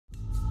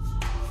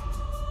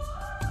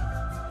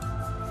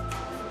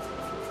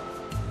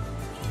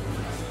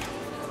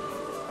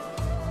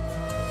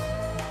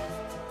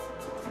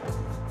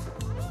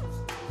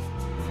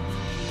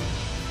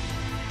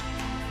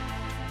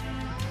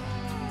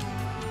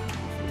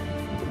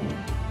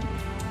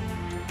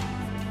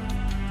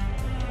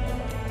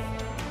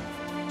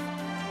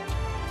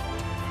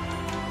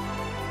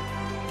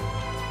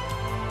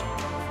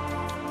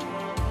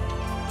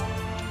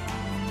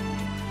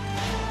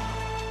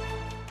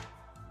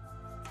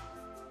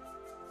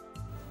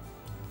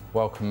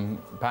Welcome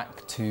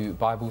back to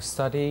Bible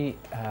study.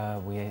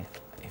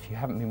 If you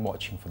haven't been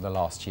watching for the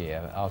last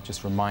year, I'll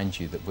just remind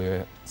you that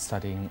we're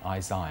studying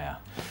Isaiah.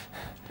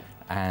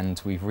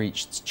 And we've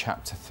reached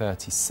chapter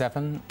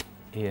 37.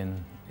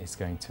 Ian is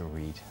going to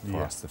read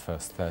for us the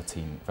first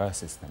 13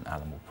 verses, then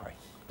Alan will pray.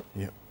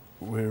 Yeah.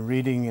 We're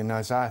reading in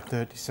Isaiah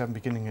 37,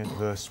 beginning at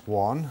verse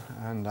 1,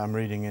 and I'm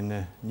reading in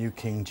the New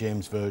King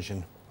James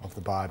Version of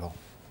the Bible.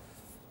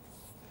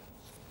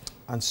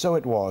 And so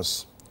it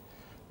was,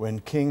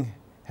 when King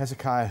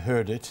Hezekiah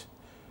heard it,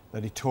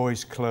 that he tore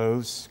his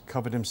clothes,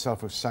 covered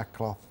himself with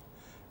sackcloth,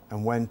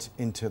 and went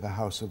into the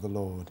house of the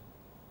Lord.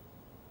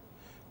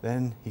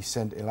 Then he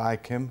sent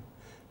Eliakim,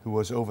 who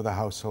was over the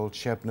household,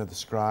 Shebna the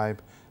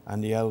scribe,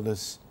 and the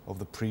elders of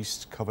the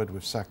priests covered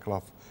with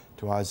sackcloth,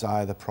 to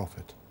Isaiah the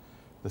prophet,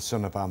 the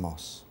son of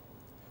Amos.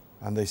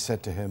 And they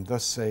said to him,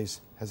 Thus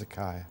says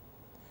Hezekiah,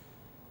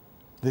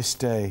 This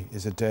day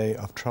is a day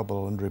of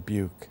trouble and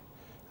rebuke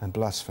and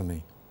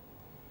blasphemy.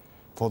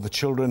 For the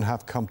children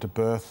have come to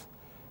birth,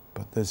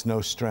 but there's no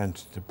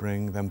strength to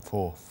bring them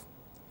forth.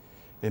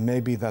 It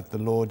may be that the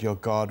Lord your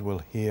God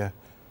will hear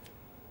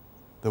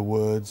the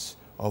words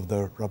of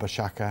the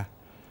Rabashakeh,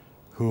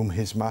 whom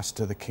his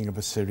master the king of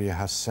Assyria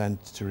has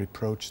sent to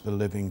reproach the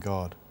living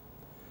God,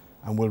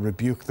 and will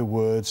rebuke the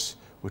words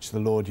which the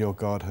Lord your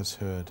God has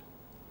heard.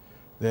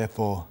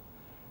 Therefore,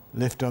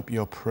 lift up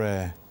your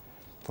prayer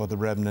for the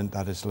remnant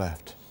that is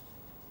left.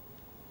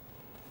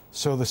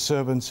 So the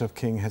servants of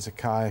King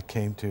Hezekiah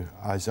came to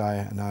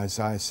Isaiah, and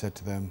Isaiah said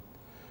to them,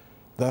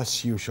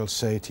 Thus you shall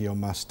say to your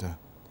master,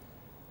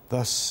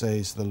 Thus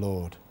says the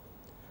Lord,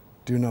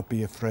 Do not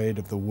be afraid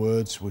of the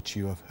words which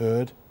you have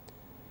heard,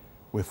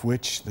 with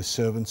which the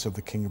servants of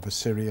the king of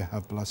Assyria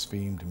have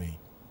blasphemed me.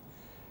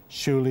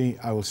 Surely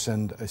I will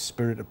send a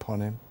spirit upon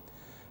him,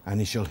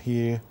 and he shall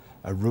hear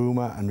a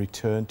rumour and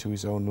return to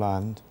his own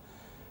land,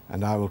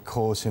 and I will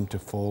cause him to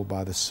fall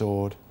by the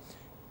sword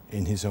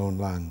in his own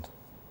land.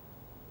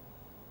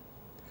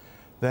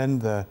 Then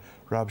the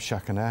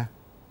Rabshakeh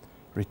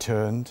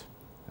returned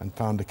and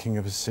found the king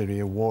of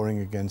Assyria warring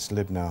against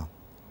Libnah,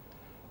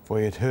 for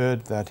he had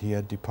heard that he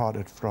had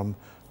departed from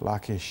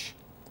Lachish.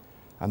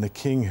 And the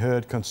king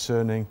heard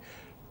concerning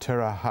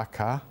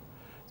Tirhakah,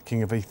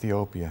 king of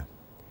Ethiopia.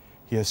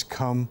 He has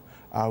come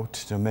out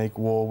to make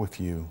war with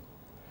you.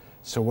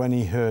 So when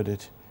he heard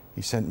it,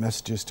 he sent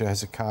messengers to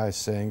Hezekiah,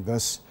 saying,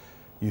 Thus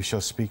you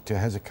shall speak to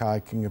Hezekiah,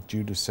 king of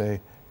Judah,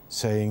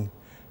 saying,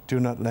 Do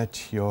not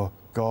let your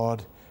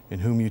God, in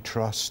whom you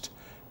trust,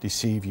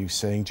 deceive you,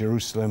 saying,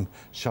 Jerusalem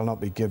shall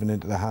not be given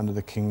into the hand of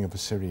the king of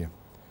Assyria.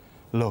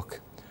 Look,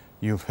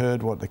 you have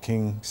heard what the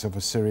kings of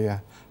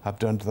Assyria have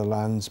done to the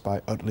lands by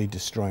utterly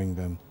destroying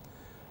them.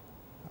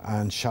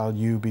 And shall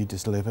you be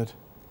delivered?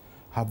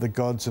 Have the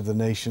gods of the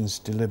nations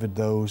delivered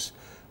those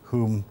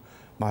whom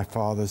my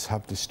fathers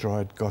have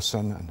destroyed,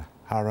 Goshen and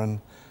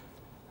Haran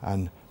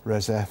and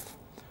Rezeph,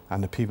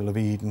 and the people of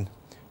Eden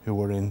who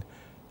were in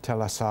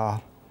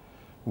Telassar?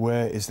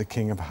 Where is the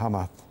king of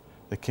Hamath,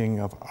 the king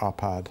of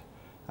Arpad,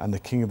 and the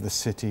king of the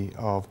city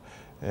of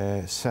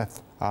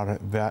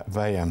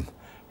Sepharvaim,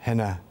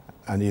 Hena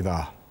and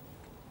Ivar?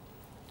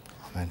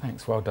 Amen.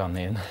 Thanks, well done,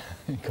 Ian.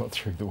 You got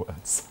through the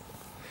words.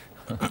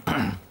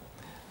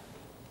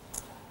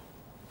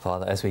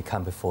 Father, as we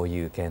come before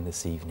you again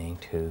this evening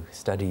to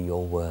study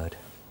your word,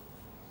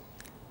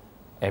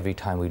 every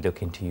time we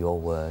look into your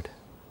word,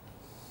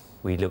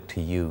 we look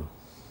to you.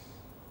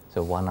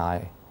 So one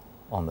eye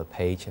on the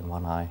page and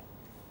one eye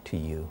to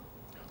you,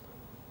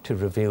 to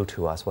reveal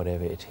to us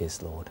whatever it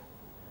is, Lord,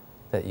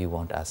 that you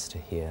want us to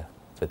hear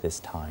for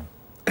this time.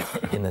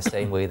 In the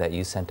same way that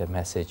you sent a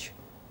message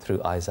through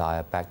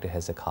Isaiah back to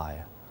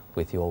Hezekiah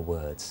with your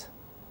words,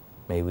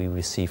 may we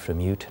receive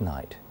from you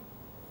tonight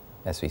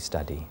as we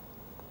study.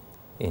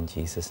 In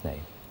Jesus'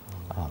 name,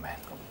 amen.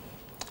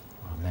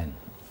 Amen.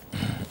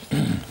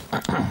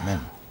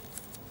 Amen.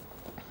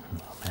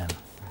 Amen.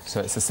 So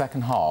it's the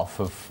second half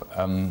of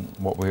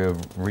what we were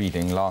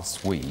reading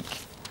last week,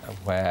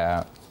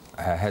 where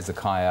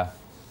Hezekiah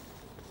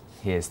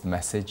hears the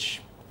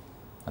message,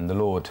 and the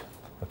Lord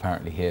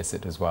apparently hears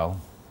it as well.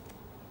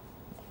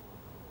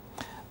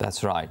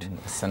 That's right.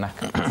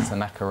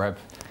 Sennacherib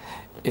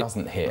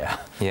doesn't hear.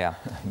 Yeah.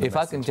 If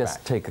I can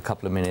just take a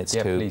couple of minutes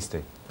to please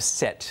do.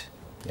 set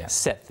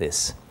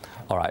this.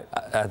 All right.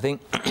 I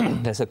think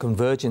there's a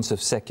convergence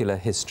of secular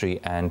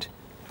history and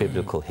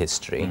biblical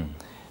history,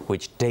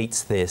 which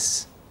dates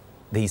these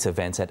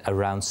events at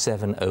around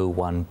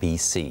 701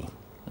 BC.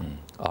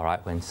 All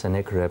right, when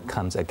Sennacherib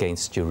comes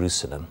against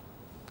Jerusalem,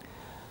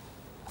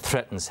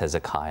 threatens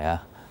Hezekiah,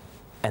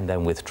 and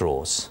then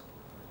withdraws.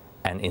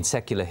 And in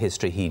secular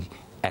history, he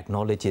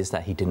acknowledges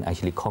that he didn't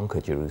actually conquer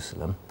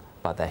Jerusalem,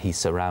 but that he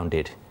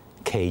surrounded,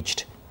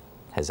 caged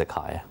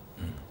Hezekiah.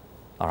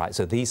 All right,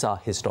 so these are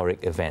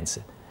historic events,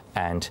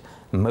 and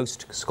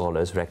most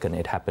scholars reckon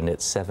it happened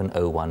at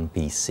 701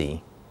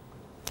 BC.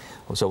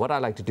 So what I'd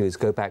like to do is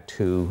go back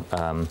to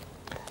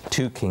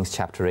 2 Kings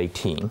chapter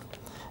 18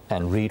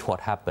 and read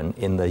what happened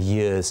in the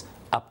years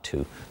up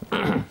to,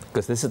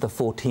 because this is the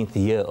 14th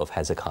year of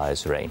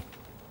Hezekiah's reign.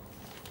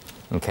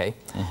 Okay?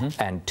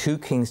 And 2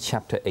 Kings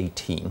chapter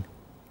 18,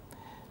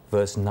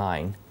 verse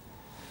 9,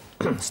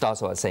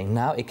 starts out saying,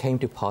 "Now it came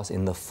to pass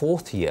in the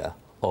 4th year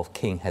of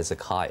King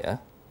Hezekiah,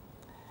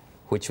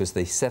 which was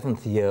the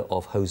 7th year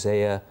of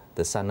Hosea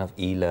the son of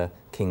Elah,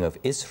 king of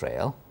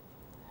Israel,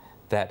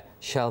 that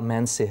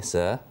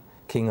Shalmaneser,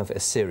 king of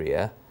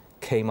Assyria,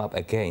 came up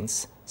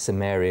against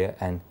Samaria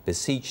and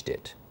besieged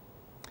it."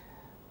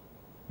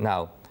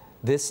 Now,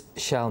 this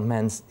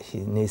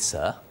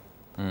Shalmaneser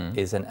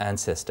is an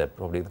ancestor,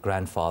 probably the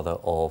grandfather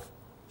of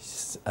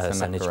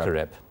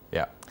Sennacherib.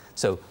 Yeah.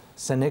 So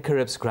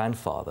Sennacherib's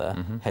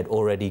grandfather had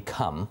already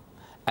come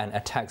and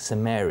attacked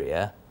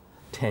Samaria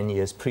 10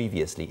 years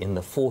previously in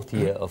the 4th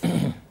year of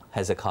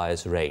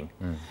Hezekiah's reign.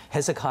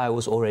 Hezekiah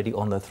was already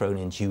on the throne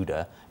in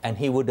Judah, and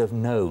he would have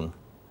known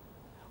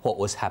what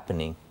was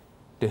happening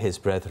to his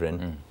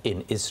brethren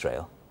in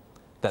Israel,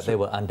 that they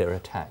were under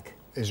attack.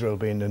 Israel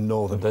being the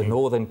northern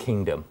northern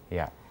kingdom.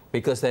 Yeah.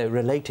 Because they're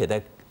related,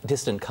 they're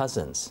distant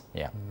cousins.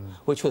 Yeah.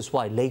 Which was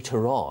why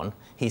later on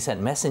he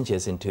sent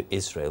messengers into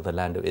Israel, the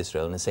land of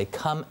Israel, and say,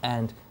 "Come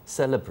and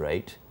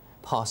celebrate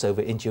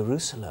Passover in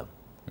Jerusalem."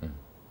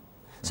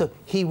 So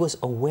he was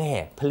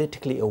aware,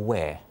 politically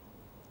aware,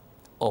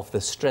 of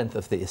the strength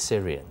of the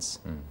Assyrians.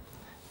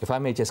 If I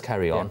may just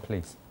carry on. Yeah,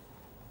 please.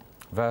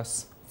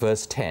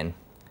 Verse 10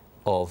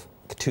 of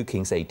 2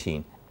 Kings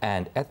 18.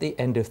 "And at the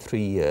end of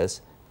 3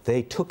 years,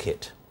 they took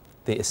it."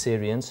 The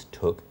Assyrians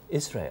took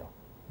Israel.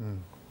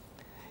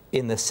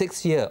 "In the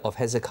 6th year of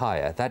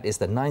Hezekiah, that is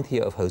the 9th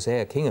year of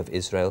Hosea, king of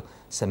Israel,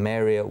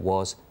 Samaria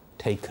was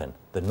taken."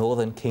 The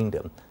northern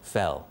kingdom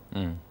fell.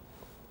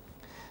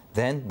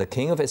 "Then the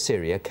king of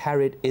Assyria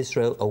carried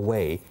Israel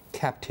away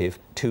captive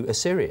to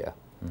Assyria,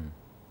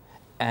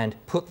 and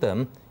put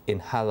them in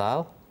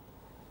Halal,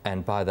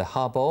 and by the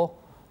Habor,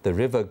 the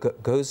river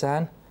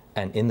Gozan,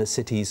 and in the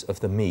cities of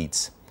the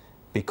Medes,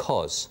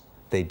 because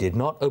they did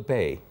not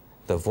obey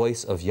the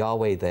voice of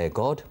Yahweh their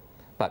God,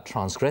 but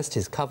transgressed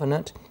his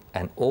covenant,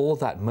 and all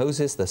that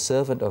Moses, the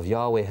servant of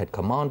Yahweh, had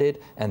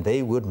commanded, and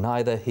they would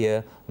neither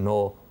hear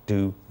nor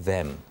do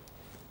them."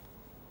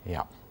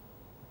 Yeah.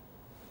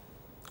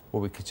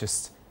 Well, we could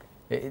just...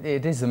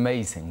 It is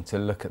amazing to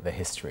look at the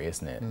history,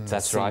 isn't it?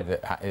 That's right.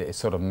 That it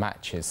sort of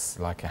matches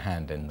like a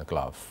hand in the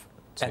glove.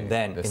 And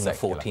then in the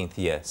 14th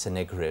year,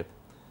 Sennacherib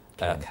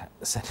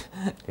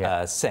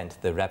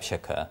sent the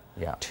Rabshakeh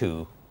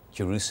to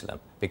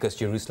Jerusalem, because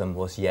Jerusalem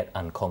was yet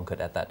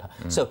unconquered at that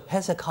time. So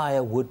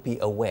Hezekiah would be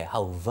aware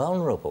how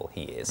vulnerable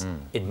he is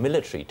in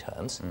military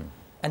terms,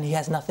 and he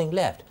has nothing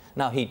left.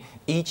 Now,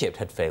 Egypt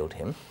had failed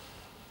him.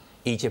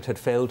 Egypt had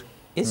failed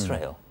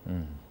Israel.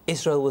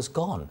 Israel was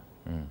gone.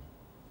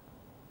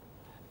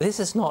 This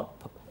is not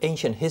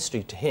ancient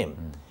history to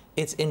him.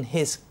 It's in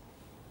his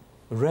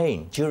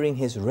reign, during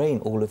his reign,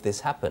 all of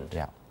this happened.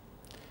 Yeah.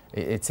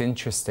 It's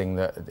interesting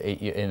that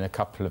in a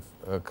couple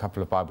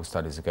of Bible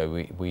studies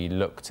ago, we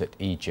looked at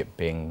Egypt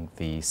being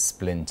the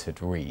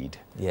splintered reed.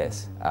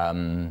 Yes.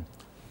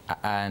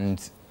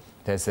 And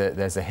there's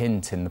a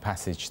hint in the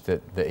passage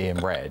that Ian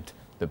read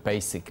that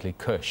basically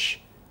Cush,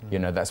 you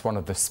know, that's one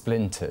of the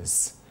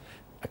splinters,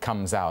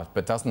 comes out,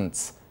 but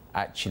doesn't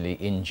actually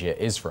injure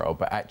Israel,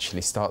 but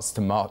actually starts to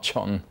march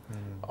on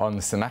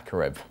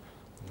Sennacherib.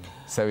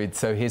 So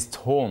his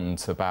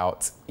taunt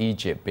about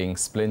Egypt being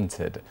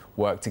splintered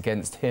worked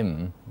against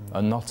him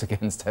and not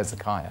against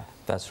Hezekiah.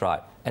 That's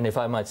right. And if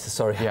I might,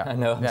 sorry, I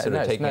know I'm sort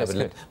of taking over a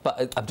little,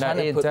 but I'm trying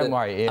to put don't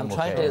worry, Ian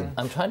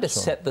I'm trying to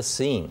set the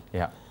scene.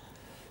 Yeah.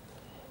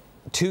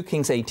 2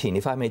 Kings 18,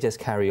 if I may just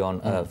carry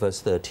on,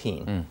 verse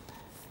 13.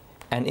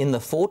 "And in the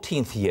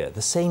 14th year,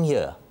 the same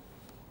year,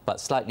 but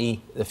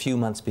slightly a few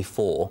months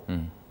before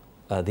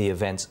the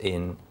events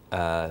in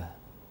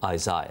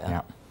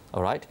Isaiah,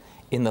 all right?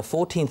 In the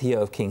 14th year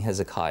of King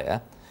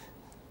Hezekiah,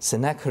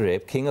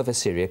 Sennacherib, king of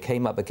Assyria,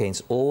 came up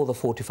against all the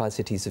fortified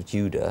cities of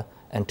Judah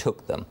and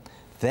took them.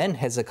 Then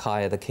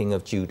Hezekiah, the king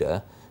of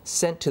Judah,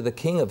 sent to the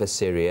king of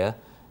Assyria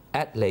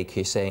at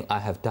Lachish, saying, 'I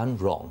have done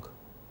wrong.'"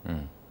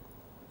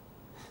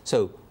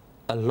 So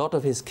a lot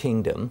of his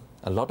kingdom,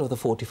 a lot of the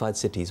fortified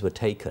cities were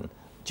taken.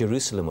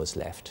 Jerusalem was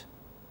left.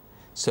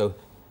 So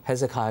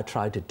Hezekiah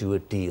tried to do a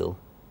deal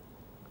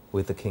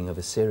with the king of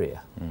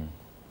Assyria.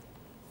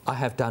 "I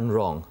have done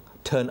wrong.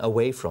 Turn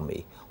away from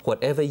me.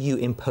 Whatever you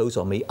impose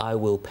on me, I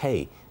will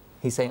pay."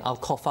 He's saying, "I'll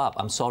cough up.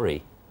 I'm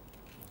sorry."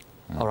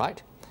 All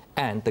right?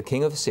 And the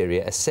king of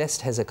Assyria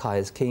assessed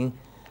Hezekiah's king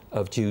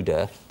of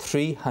Judah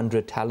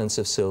 300 talents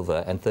of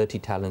silver and 30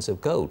 talents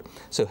of gold.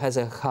 So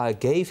Hezekiah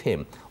gave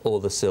him all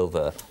the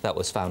silver that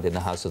was found in the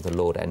house of the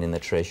Lord and in the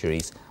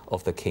treasuries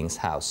of the king's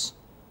house.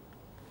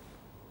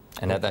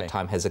 And at that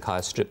time,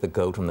 Hezekiah stripped the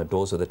gold from the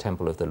doors of the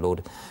temple of the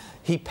Lord.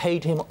 He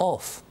paid him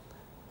off.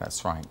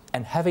 That's right.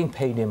 And having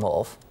paid him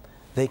off,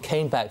 they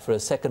came back for a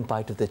second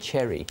bite of the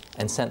cherry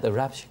and sent the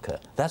Rabshakeh.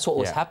 That's what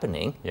was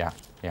happening. Yeah,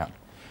 yeah.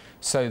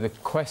 So the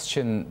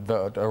question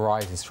that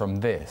arises from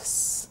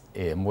this,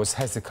 Ian, was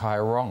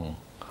Hezekiah wrong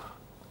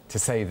to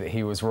say that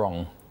he was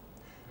wrong?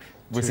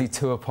 Was he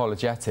too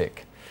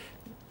apologetic?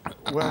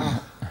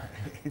 Well,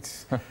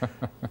 it's...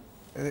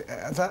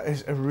 That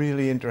is a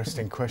really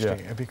interesting question,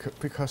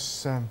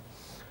 because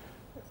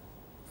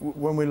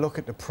when we look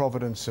at the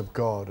providence of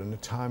God and the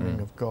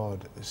timing of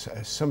God,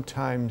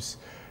 sometimes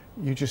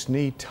you just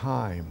need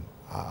time.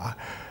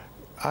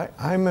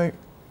 I'm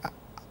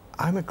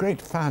a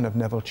great fan of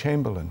Neville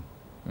Chamberlain,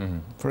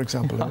 for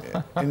example.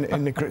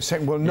 in the great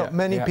well, not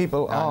many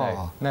people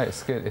are. No,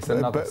 it's good. It's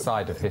another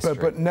side of history.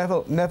 But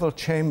Neville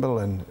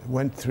Chamberlain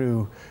went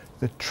through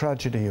the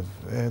tragedy of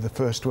the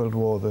First World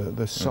War,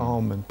 the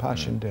Somme and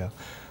Passchendaele,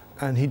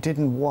 and he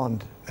didn't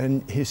want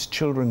his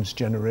children's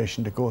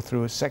generation to go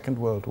through a Second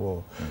World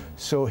War.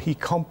 So he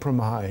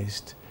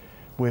compromised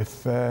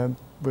with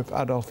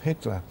Adolf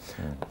Hitler,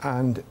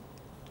 and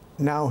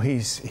now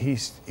he's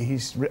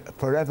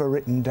forever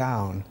written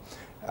down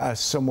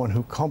as someone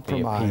who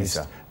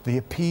compromised,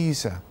 the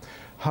appeaser.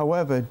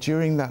 However,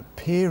 during that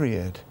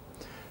period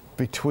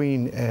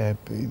between the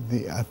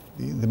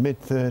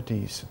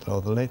mid-30s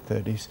or the late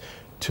 30s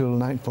till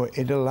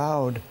 1940, it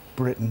allowed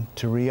Britain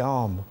to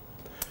rearm.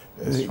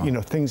 You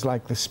know, things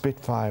like the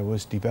Spitfire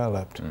was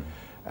developed,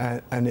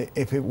 and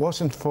if it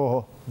wasn't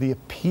for the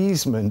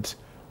appeasement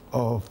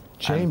of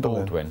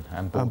Chamberlain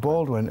and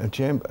Baldwin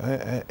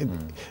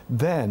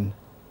then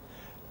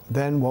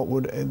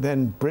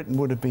Britain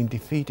would have been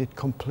defeated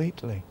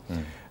completely.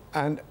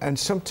 And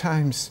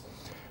sometimes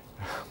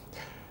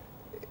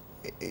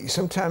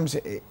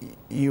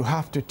you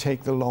have to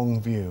take the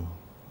long view,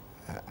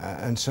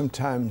 and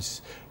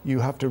sometimes you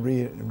have to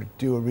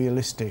do a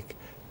realistic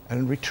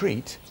and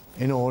retreat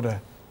in order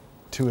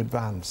to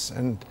advance.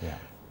 And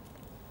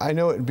I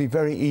know it would be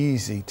very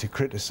easy to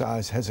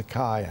criticize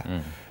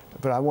Hezekiah,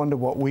 but I wonder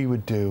what we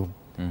would do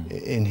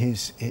in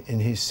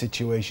his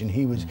situation.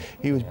 He was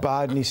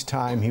biding his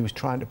time. He was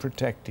trying to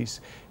protect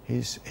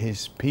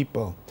his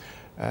people.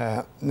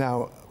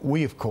 Now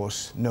we, of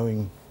course,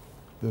 knowing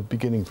the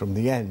beginning from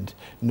the end,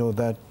 know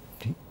that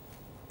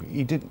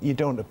you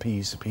don't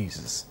appease the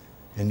pieces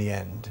in the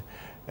end.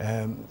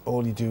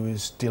 All you do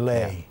is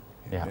delay.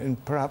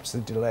 And perhaps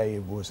the delay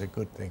was a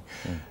good thing.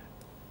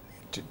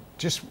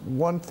 Just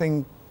one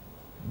thing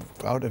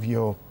out of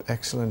your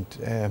excellent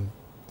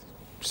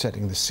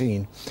setting the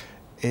scene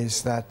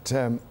is that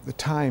the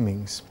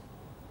timings,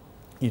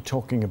 you're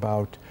talking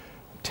about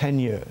 10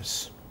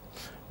 years.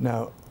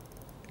 Now,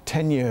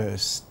 10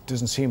 years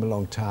doesn't seem a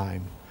long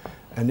time,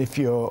 and if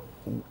you're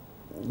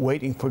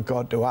waiting for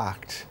God to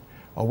act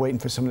or waiting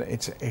for someone,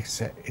 it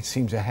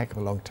seems a heck of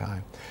a long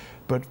time.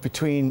 But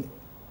between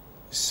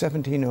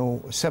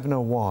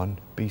 701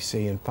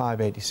 BC and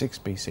 586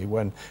 BC,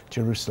 when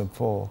Jerusalem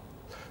fell,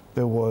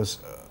 there was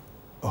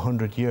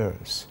 100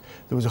 years.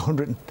 There was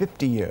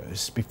 150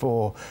 years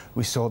before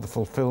we saw the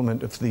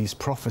fulfillment of these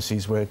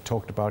prophecies where it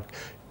talked about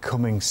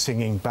coming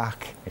singing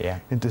back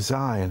into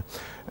Zion.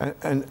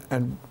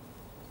 And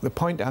the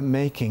point I'm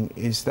making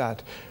is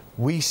that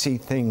we see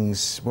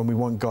things when we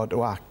want God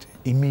to act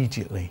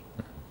immediately,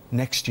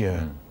 next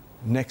year,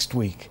 next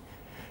week.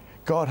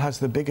 God has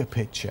the bigger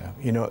picture,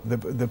 you know,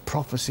 the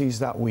prophecies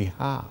that we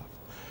have.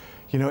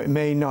 You know, it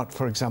may not,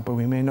 for example,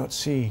 we may not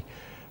see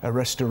a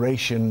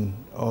restoration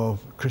of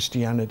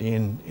Christianity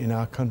in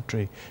our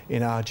country,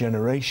 in our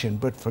generation,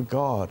 but for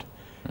God,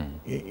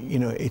 you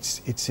know,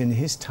 it's in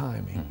His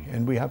timing,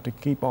 and we have to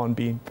keep on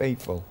being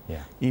faithful,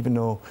 even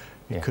though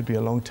it could be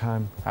a long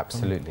time.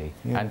 Absolutely.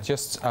 And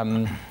just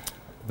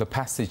the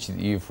passage that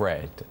you've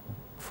read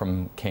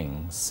from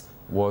Kings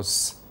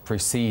was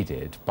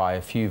preceded by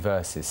a few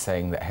verses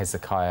saying that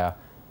Hezekiah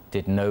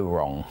did no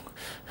wrong,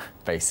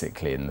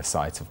 basically, in the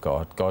sight of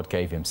God. God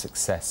gave him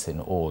success in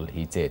all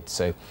he did.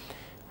 So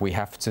we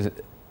have to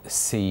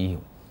see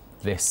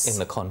this in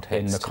the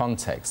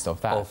context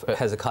of that. Of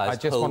Hezekiah's I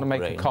just want to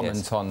make a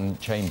comment on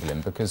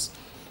Chamberlain, because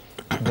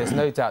there's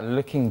no doubt,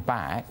 looking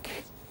back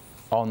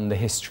on the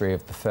history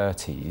of the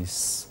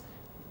 30s,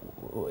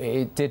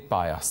 it did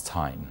buy us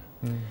time.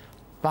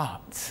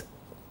 But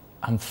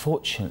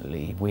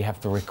unfortunately, we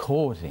have the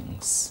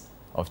recordings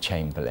of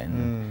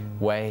Chamberlain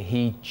where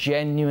he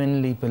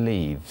genuinely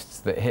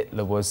believed that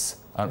Hitler was...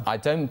 I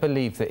don't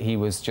believe that he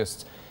was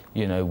just,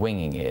 you know,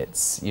 winging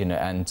it, you know,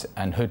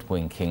 and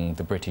hoodwinking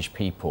the British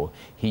people.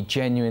 He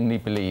genuinely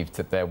believed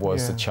that there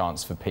was a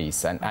chance for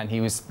peace, and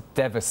he was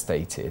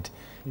devastated.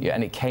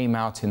 And it came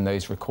out in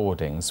those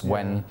recordings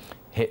when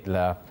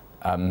Hitler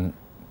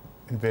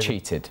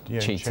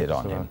cheated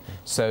on him.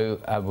 So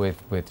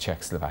with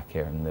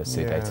Czechoslovakia and the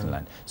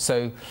Sudetenland.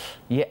 So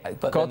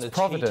but God's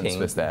providence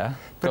was there.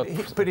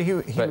 But he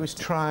was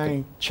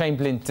trying.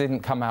 Chamberlain didn't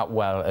come out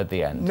well at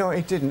the end. No,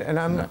 it didn't.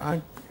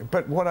 And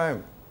but what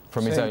I'm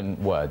from his own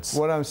words.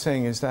 What I'm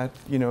saying is that,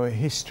 you know,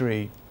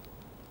 history,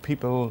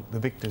 people, the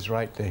victors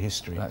write their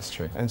history. That's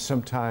true. And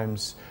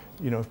sometimes,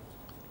 you know,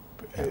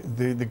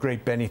 the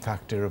great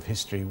benefactor of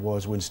history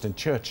was Winston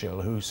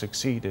Churchill, who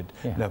succeeded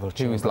Neville Chamberlain.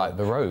 He was like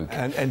the rogue.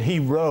 And he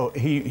wrote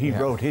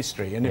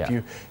history.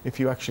 And if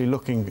you actually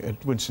looking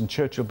at Winston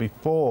Churchill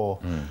before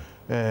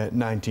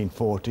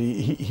 1940,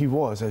 he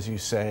was, as you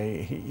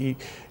say,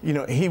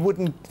 he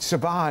wouldn't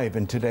survive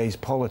in today's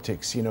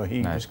politics. He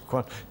was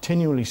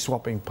continually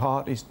swapping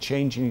parties,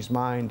 changing his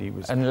mind. He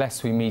was,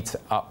 unless we meet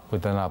up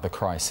with another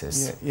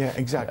crisis. Yeah,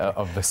 exactly.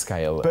 Of the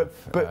scale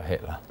of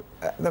Hitler.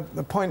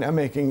 The point I'm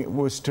making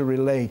was to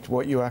relate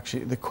what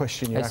the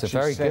question you're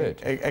actually saying.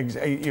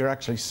 Good. You're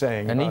actually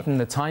saying. And even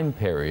the time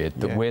period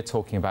that we're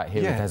talking about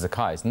here with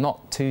Hezekiah is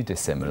not too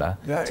dissimilar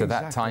to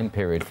that time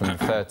period from the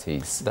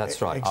 30s.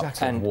 That's right.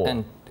 Exactly. Up to war.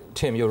 And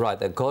Tim, you're right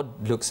that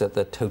God looks at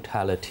the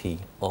totality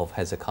of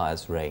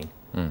Hezekiah's reign.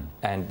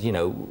 And,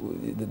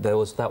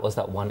 that was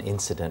that one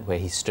incident where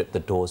he stripped the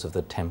doors of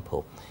the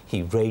temple.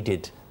 He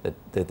raided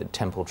the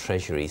temple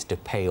treasuries to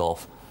pay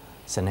off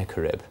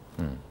Sennacherib.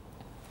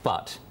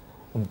 But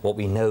what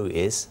we know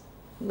is,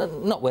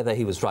 not whether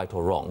he was right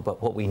or wrong, but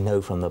what we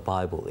know from the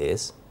Bible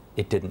is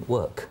it didn't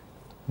work.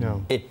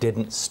 No. It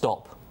didn't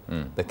stop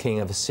the king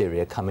of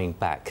Assyria coming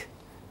back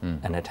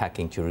and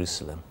attacking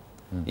Jerusalem.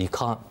 You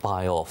can't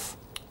buy off.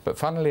 But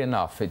funnily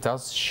enough, it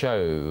does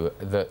show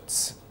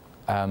that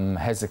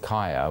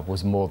Hezekiah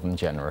was more than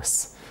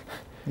generous.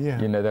 Yeah.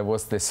 There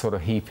was this sort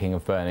of heaping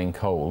of burning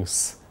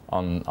coals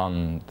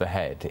on the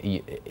head.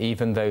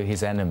 Even though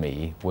his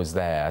enemy was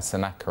there,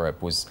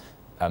 Sennacherib was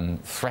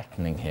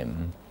threatening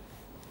him.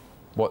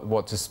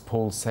 What does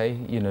Paul say?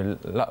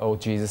 Or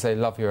Jesus say,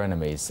 love your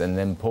enemies. And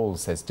then Paul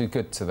says, do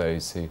good to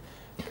those who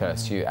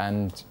curse you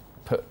and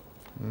put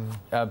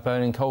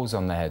burning coals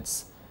on their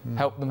heads.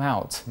 Help them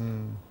out.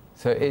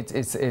 So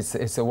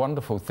it's a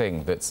wonderful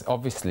thing that's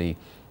obviously,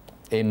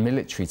 in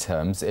military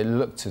terms, it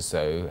looked as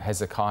though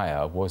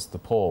Hezekiah was the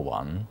poor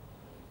one,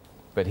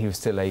 but he was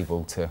still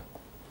able to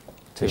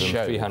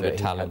show that he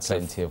had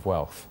plenty of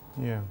wealth.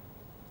 Yeah.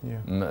 Yeah.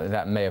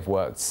 That may have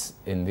worked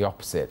in the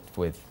opposite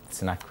with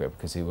Sennacherib,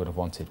 because he would have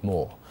wanted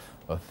more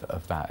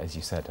of that, as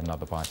you said,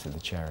 another bite of the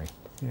cherry.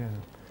 Yeah.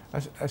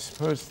 I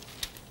suppose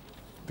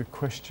the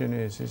question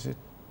is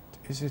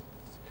it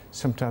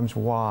sometimes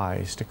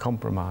wise to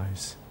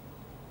compromise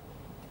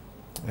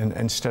and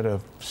instead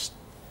of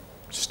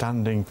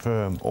standing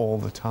firm all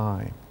the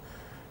time?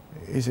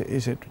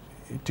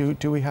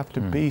 Do we have to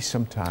be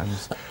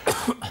sometimes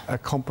a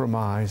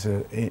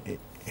compromiser?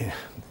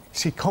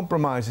 See,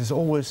 compromise is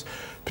always,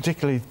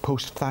 particularly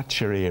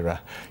post-Thatcher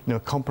era,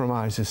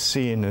 compromise is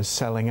seen as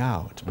selling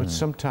out. But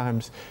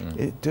sometimes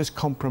does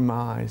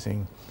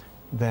compromising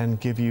then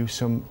give you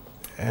some...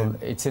 well,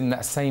 it's in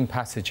that same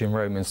passage in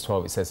Romans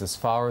 12, it says, as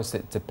far as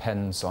it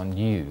depends on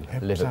you,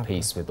 live at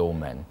peace with all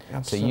men.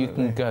 Absolutely. So you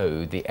can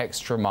go the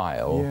extra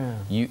mile.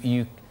 Yeah.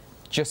 You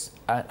just,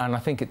 and I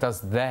think it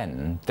does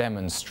then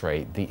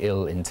demonstrate the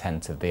ill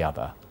intent of the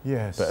other.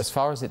 Yes. But as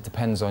far as it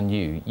depends on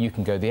you, you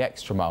can go the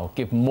extra mile,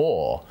 give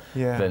more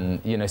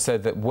than, so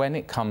that when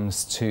it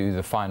comes to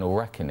the final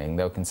reckoning,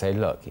 they can say,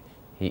 look,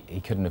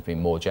 he couldn't have been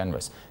more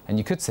generous. And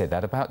you could say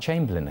that about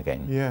Chamberlain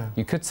again. Yeah.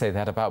 You could say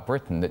that about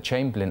Britain, that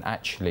Chamberlain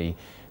actually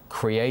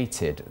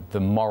created the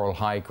moral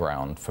high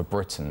ground for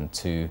Britain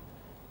to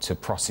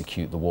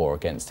prosecute the war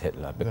against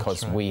Hitler,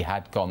 because we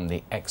had gone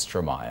the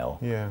extra mile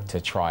to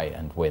try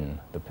and win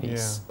the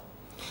peace. Yeah.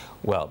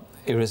 Well,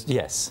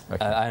 yes,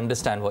 okay. I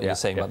understand what you're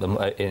saying about them,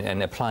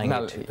 and applying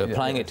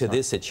it to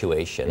this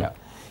situation.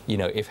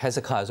 Yeah. If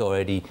Hezekiah's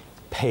already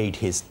paid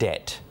his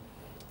debt,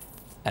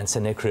 and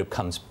Sennacherib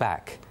comes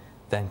back,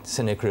 then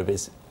Sennacherib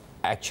is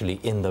actually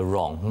in the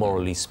wrong,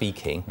 morally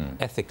speaking,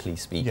 ethically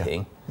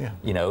speaking.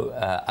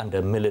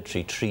 Under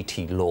military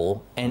treaty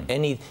law and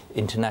any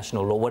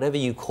international law, whatever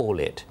you call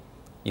it,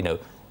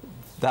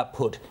 that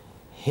put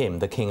him,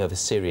 the king of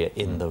Assyria,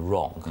 in the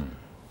wrong.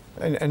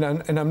 And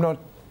I'm not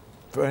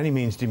for any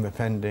means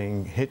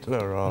defending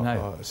Hitler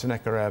or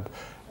Sennacherib,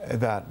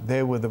 that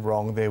they were the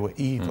wrong, they were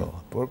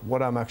evil. But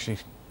what I'm actually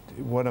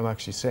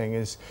saying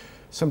is,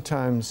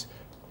 sometimes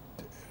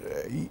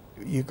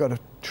you've got to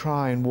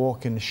try and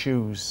walk in the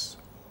shoes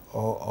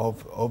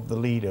of the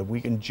leader.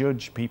 We can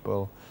judge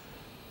people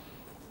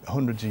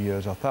hundreds of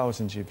years or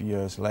thousands of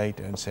years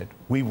later and said,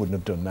 we wouldn't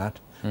have done that.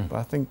 But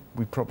I think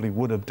we probably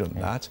would have done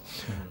that.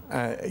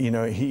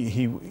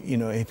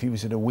 If he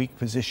was in a weak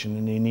position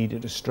and he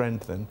needed to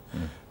strengthen,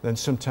 then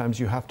sometimes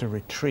you have to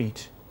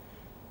retreat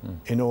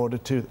in order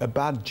to... A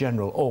bad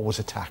general always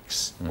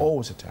attacks,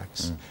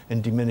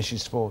 and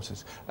diminishes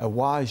forces. A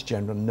wise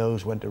general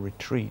knows when to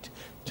retreat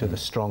to the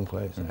strong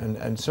place.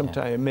 And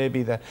sometimes it may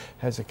be that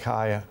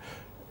Hezekiah,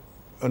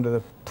 under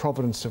the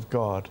providence of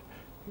God,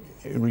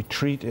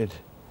 retreated,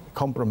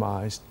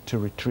 compromised to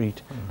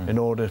retreat in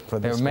order for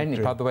this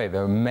victory. By the way,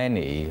 there are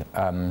many...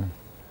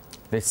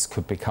 this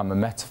could become a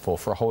metaphor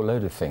for a whole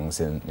load of things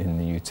in the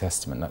New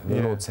Testament.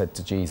 The Lord said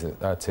to Jesus,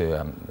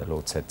 the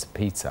Lord said to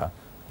Peter,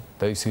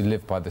 those who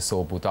live by the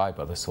sword will die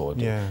by the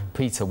sword.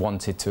 Peter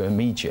wanted to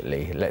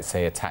immediately, let's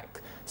say, attack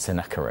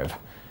Sennacherib.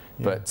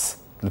 But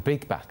the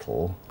big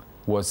battle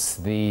was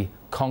the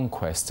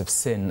conquest of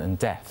sin and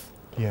death.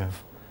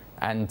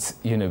 And,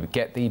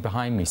 get thee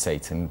behind me,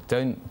 Satan.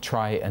 Don't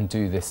try and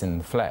do this in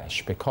the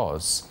flesh,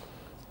 because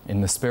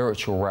in the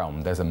spiritual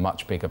realm, there's a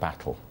much bigger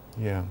battle.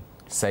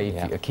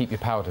 Keep your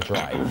powder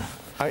dry.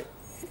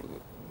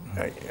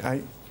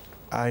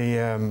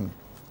 I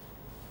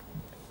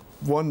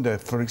wonder,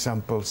 for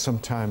example,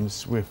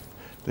 sometimes with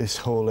this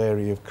whole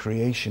area of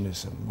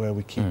creationism, where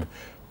we keep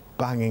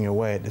banging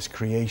away at this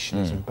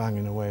creationism,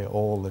 banging away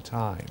all the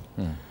time.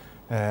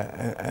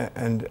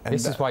 And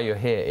this is why you're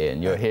here,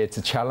 Ian. You're here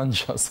to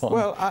challenge us on.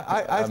 Well,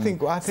 I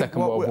think what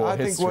we're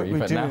doing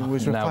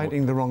is we're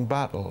fighting the wrong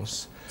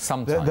battles.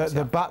 Sometimes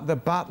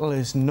the battle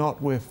is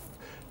not with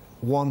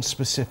one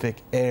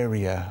specific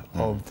area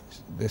of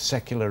the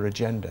secular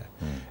agenda.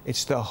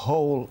 It's the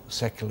whole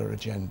secular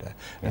agenda.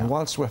 And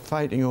whilst we're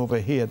fighting over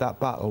here that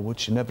battle,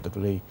 which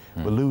inevitably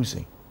we're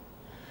losing,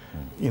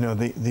 you know,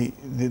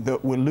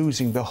 we're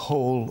losing the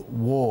whole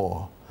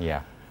war.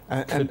 Yeah.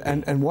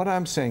 And what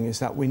I'm saying is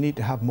that we need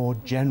to have more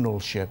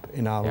generalship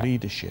in our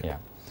leadership. Yeah.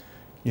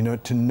 You know,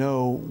 to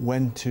know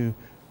when to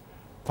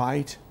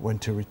fight, when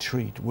to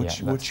retreat,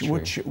 which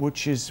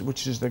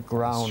is the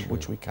ground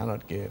which we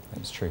cannot give.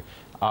 That's true.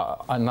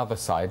 Another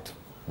side,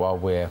 while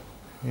we're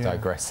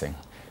digressing,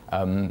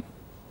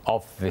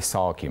 of this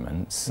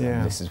argument,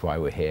 and this is why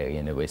we're here.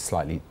 You know, we're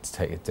slightly to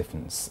take a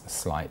different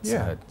slight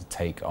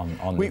take on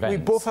events. We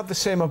both have the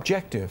same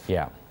objective.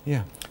 Yeah.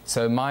 Yeah.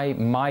 So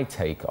my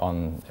take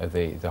on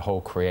the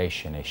whole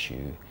creation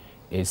issue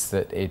is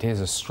that it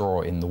is a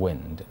straw in the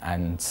wind,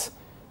 and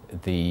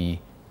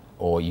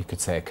or you could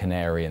say a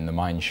canary in the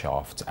mine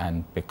shaft,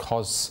 and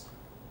because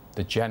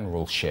the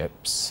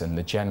generalships and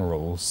the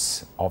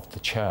generals of the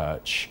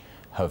church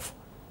have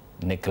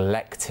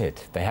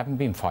neglected, they haven't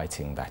been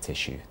fighting that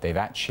issue, they've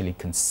actually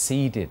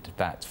conceded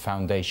that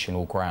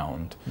foundational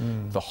ground,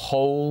 the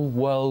whole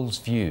world's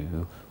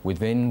view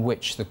within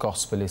which the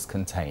gospel is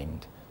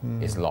contained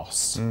is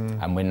lost.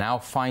 And we're now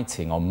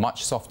fighting on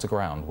much softer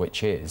ground,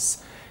 which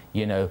is,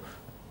 you know,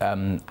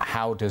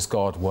 how does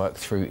God work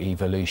through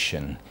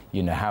evolution?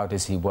 You know, how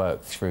does he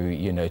work through,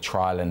 you know,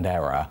 trial and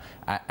error?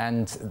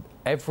 And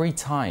every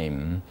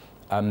time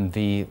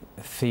the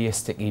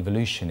theistic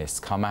evolutionists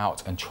come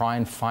out and try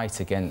and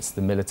fight against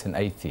the militant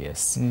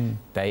atheists,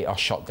 they are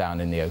shot down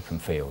in the open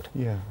field.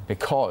 Yeah.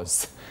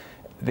 Because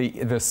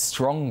the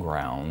strong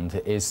ground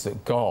is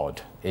that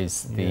God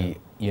is the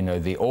you know,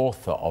 the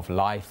author of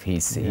life.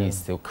 He's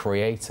the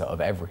creator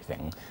of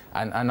everything.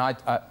 And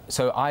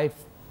so I've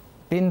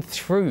been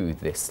through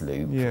this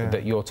loop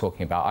that you're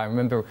talking about. I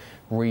remember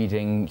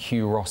reading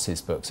Hugh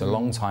Ross's books a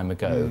long time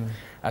ago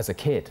as a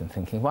kid and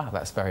thinking, wow,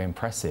 that's very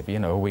impressive. You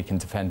know, we can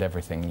defend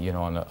everything, you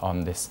know,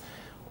 on this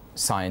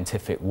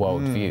scientific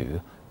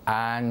worldview.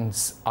 And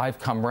I've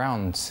come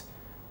round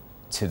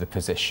to the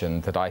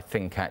position that I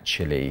think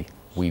actually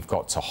we've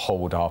got to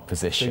hold our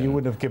position so you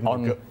would have given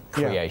on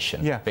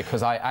creation,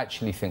 because I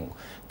actually think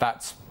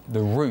that's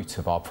the root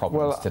of our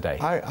problems today.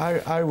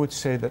 I would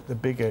say that the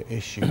bigger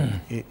issue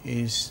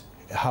is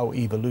how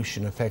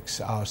evolution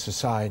affects our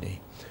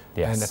society,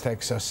 and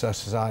affects our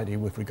society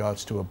with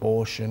regards to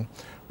abortion,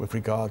 with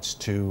regards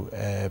to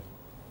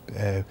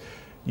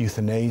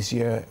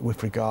euthanasia,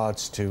 with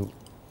regards to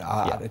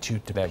our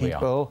attitude to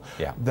people.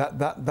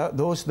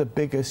 Those are the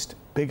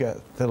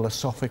bigger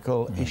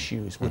philosophical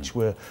issues which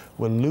we're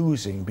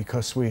losing,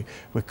 because we're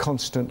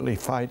constantly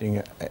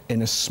fighting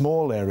in a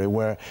small area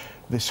where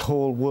this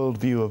whole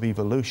worldview of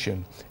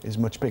evolution is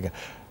much bigger.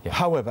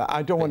 However,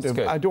 I don't want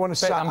to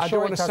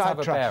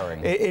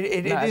sidetrack.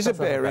 It is a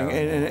bearing,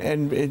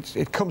 and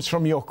it comes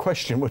from your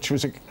question, which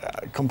was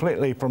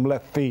completely from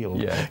left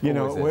field. You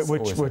know,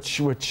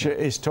 which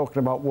is talking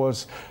about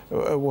was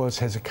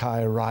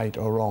Hezekiah right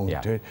or wrong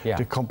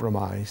to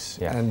compromise,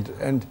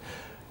 and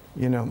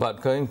you know.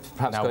 But going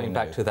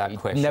back to that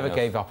question, he never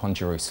gave up on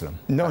Jerusalem.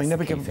 No, he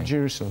never gave up on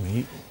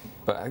Jerusalem.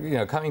 But you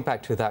know, coming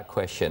back to that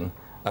question,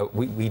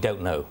 we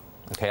don't know.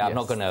 Okay, I'm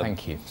not going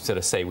to sort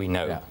of say we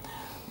know.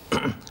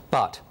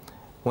 But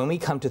when we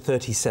come to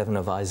 37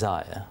 of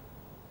Isaiah,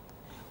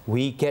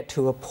 we get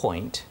to a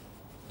point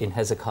in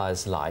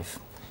Hezekiah's life,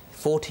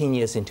 14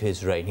 years into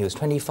his reign. He was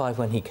 25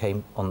 when he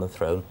came on the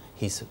throne.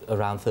 He's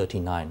around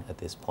 39 at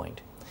this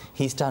point.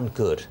 He's done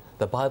good.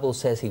 The Bible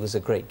says he was a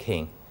great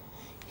king.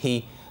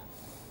 He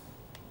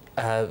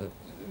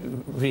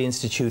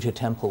reinstituted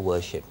temple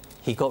worship.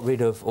 He got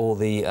rid of all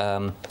the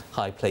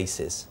high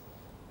places.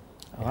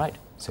 All right.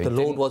 So he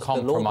didn't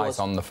compromise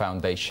on the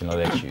foundational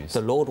issues.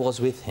 The Lord was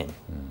with him.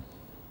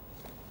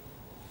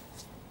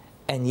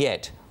 And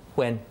yet,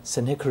 when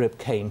Sennacherib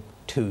came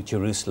to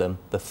Jerusalem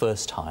the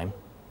first time,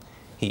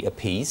 he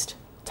appeased.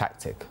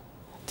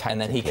 And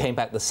then he came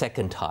back the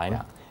second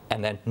time.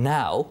 And then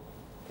now,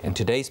 in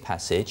today's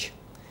passage,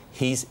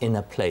 he's in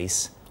a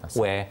place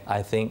where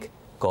I think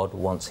God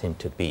wants him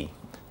to be,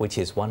 which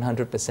is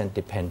 100%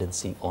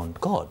 dependency on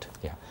God.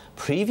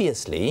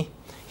 Previously,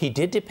 he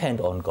did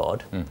depend on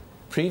God.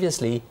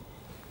 Previously,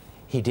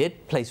 he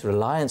did place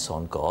reliance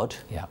on God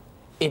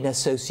in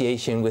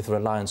association with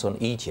reliance on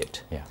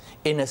Egypt,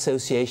 in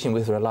association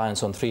with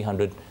reliance on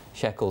 300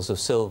 shekels of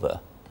silver,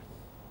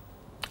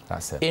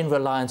 in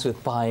reliance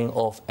with buying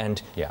off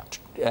and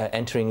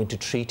entering into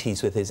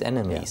treaties with his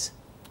enemies.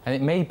 And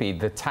it may be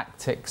the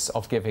tactics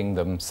of giving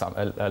them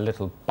a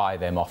little, buy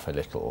them off a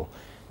little,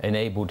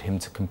 enabled him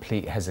to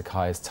complete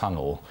Hezekiah's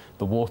tunnel,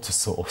 the water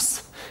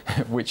source,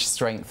 which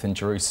strengthened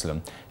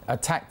Jerusalem. A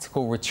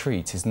tactical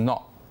retreat is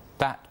not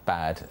that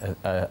bad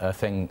a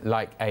thing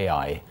like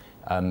AI.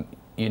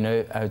 You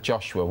know,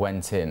 Joshua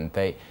went in,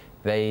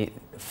 they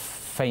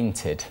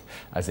fainted,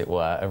 as it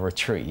were, a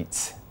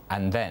retreat,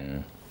 and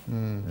then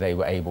they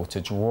were able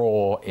to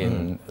draw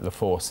in the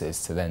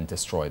forces to then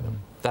destroy them.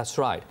 That's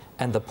right.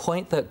 And the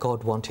point that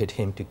God wanted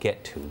him to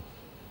get to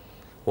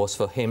was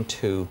for him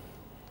to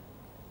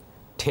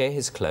tear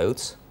his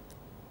clothes,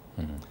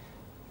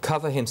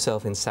 cover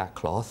himself in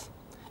sackcloth,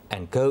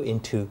 and go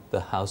into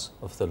the house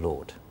of the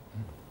Lord.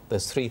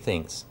 There's three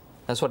things.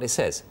 That's what it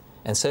says.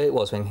 And so it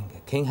was when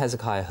King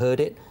Hezekiah heard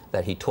it,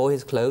 that he tore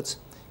his clothes,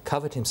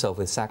 covered himself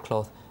with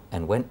sackcloth,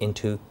 and went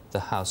into the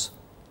house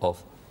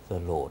of the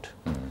Lord.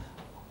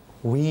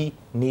 We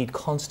need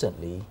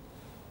constantly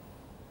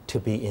to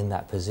be in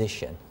that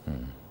position,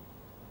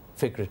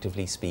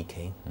 figuratively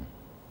speaking.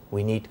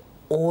 We need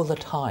all the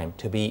time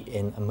to be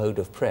in a mode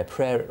of prayer,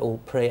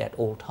 pray at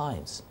all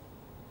times.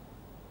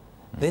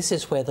 This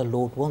is where the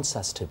Lord wants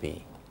us to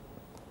be.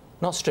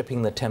 Not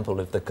stripping the temple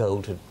of the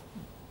gold to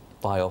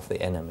buy off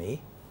the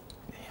enemy,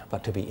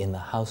 but to be in the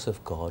house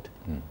of God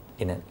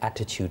in an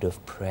attitude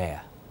of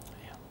prayer.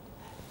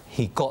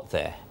 He got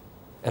there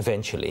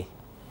eventually.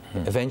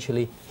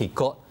 Eventually, he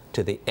got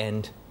to the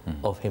end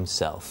of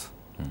himself.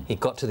 He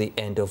got to the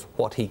end of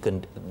what he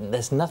can.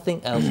 There's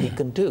nothing else he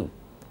can do.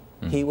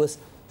 He was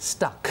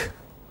stuck.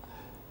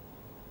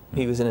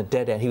 He was in a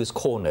dead end. He was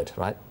cornered,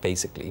 right,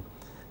 basically.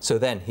 So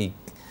then he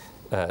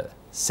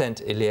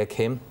sent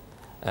Eliakim,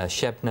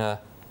 Shebna,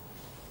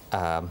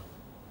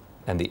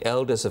 and the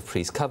elders of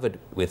priests covered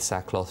with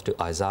sackcloth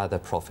to Isaiah the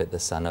prophet, the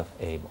son of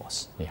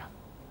Amos.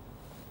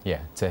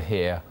 Yeah, to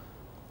hear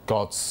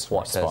God's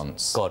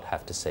response. Does God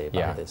have to say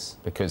about this?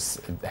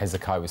 Because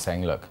Hezekiah was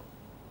saying, look,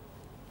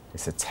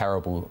 it's a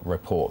terrible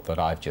report that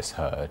I've just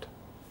heard.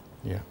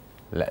 Yeah.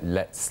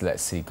 Let's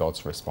see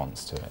God's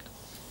response to it.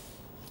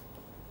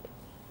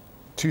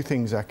 Two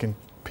things I can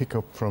pick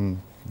up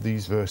from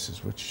these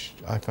verses, which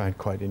I find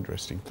quite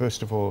interesting.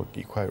 First of all,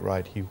 you're quite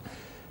right.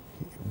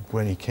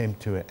 When he came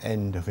to an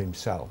end of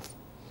himself,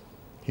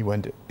 he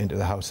went into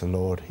the house of the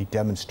Lord. He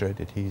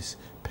demonstrated his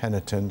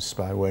penitence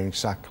by wearing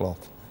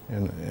sackcloth.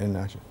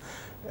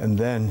 And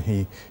then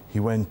he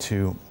went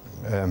to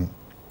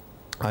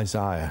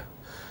Isaiah.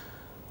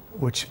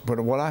 But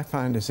what I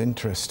find is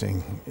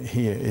interesting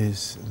here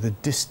is the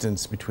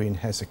distance between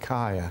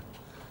Hezekiah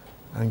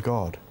and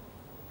God.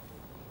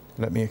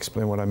 Let me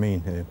explain what I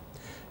mean here.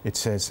 It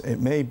says, it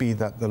may be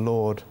that the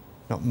Lord,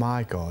 not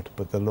my God,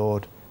 but the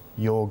Lord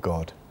your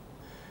God.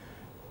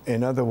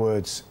 In other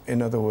words,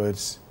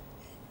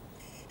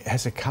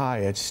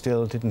 Hezekiah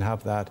still didn't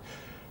have that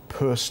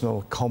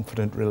personal,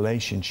 confident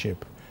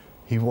relationship.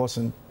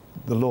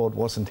 The Lord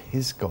wasn't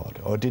his God,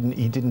 or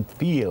he didn't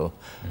feel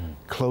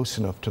close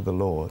enough to the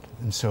Lord,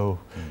 and so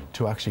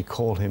to actually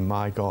call him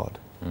my God.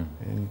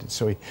 And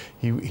so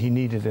he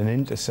needed an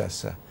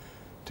intercessor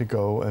to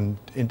go and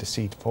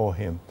intercede for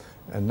him,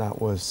 and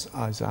that was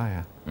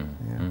Isaiah.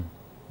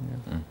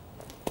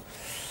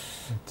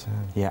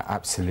 Yeah,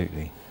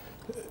 absolutely.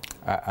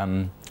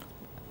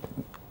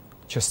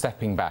 Just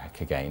stepping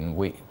back again,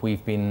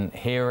 we've been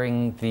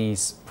hearing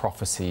these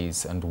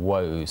prophecies and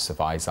woes of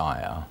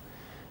Isaiah,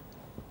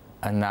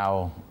 and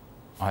now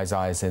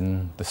Isaiah's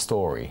in the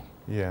story.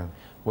 Yeah.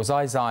 Was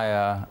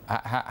Isaiah,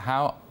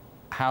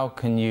 how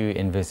can you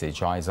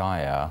envisage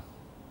Isaiah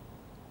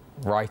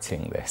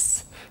writing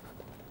this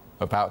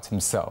about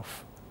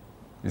himself?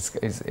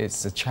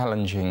 It's a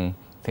challenging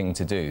thing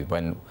to do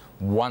when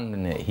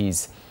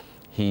he's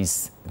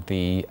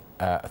the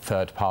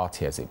third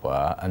party, as it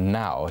were, and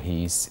now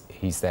he's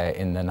there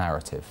in the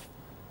narrative.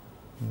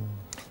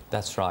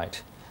 That's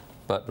right.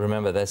 But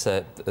remember, there's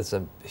a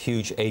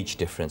huge age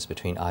difference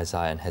between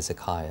Isaiah and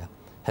Hezekiah.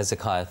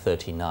 Hezekiah,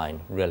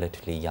 39,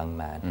 relatively young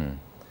man.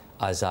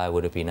 Isaiah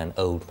would have been an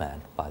old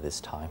man by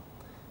this time,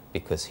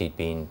 because he'd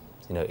been,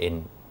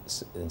 in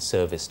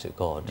service to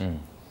God,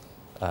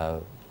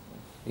 for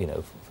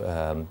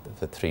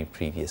 3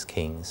 previous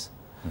kings.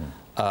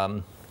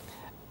 And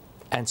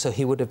so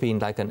he would have been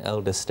like an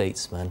elder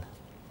statesman,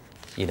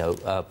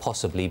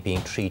 possibly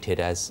being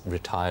treated as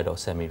retired or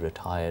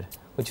semi-retired,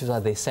 which is why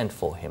they sent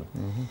for him.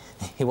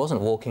 He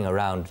wasn't walking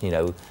around,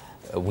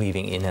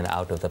 weaving in and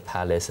out of the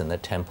palace and the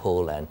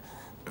temple, and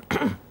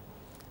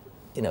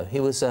he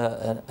was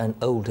an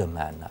older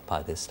man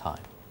by this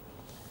time.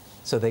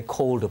 So they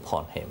called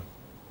upon him,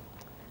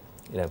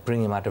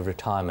 bring him out of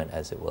retirement,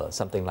 as it were,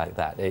 something like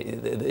that.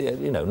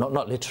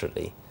 Not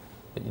literally,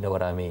 but you know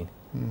what I mean.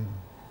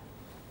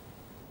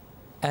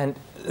 And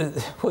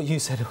what you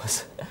said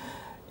was,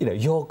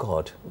 your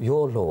God,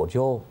 your Lord,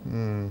 your...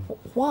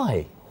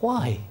 Why?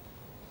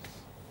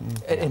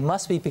 It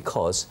must be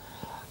because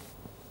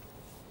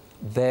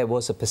there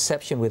was a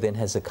perception within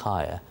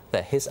Hezekiah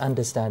that his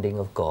understanding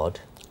of God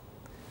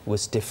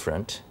was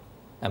different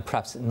and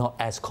perhaps not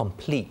as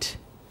complete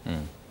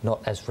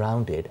not as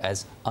rounded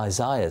as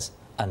Isaiah's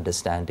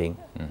understanding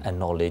and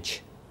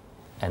knowledge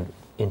and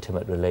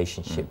intimate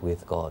relationship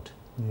with God.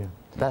 Yeah.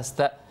 That's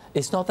that.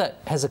 It's not that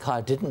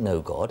Hezekiah didn't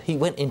know God. He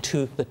went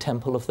into the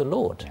temple of the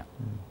Lord. Yeah.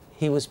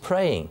 He was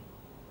praying.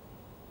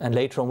 And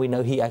later on we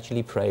know he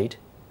actually prayed.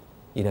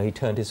 You know, he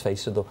turned his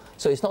face to the...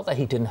 So it's not that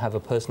he didn't have a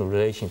personal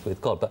relationship with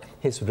God, but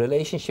his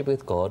relationship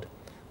with God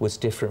was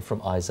different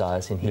from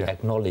Isaiah's, and he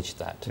acknowledged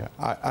that.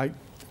 Yeah.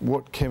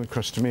 What came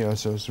across to me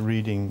as I was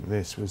reading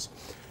this was,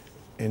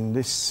 in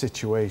this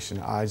situation,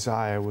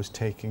 Isaiah was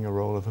taking a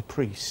role of a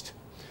priest.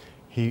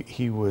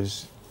 He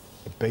was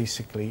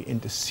basically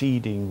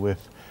interceding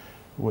with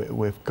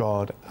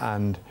God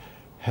and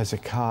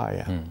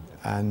Hezekiah,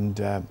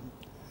 and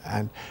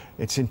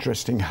it's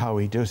interesting how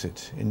he does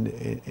it in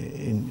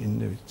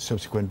the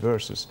subsequent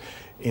verses,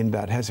 in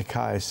that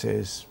Hezekiah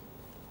says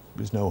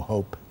there's no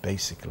hope,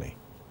 basically.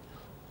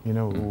 You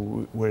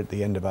know, we're at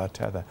the end of our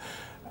tether.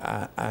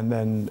 And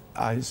then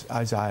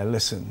Isaiah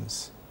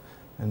listens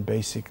and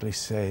basically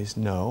says,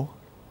 no,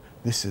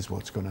 this is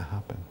what's going to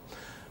happen.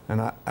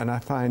 And I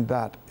find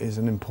that is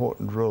an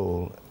important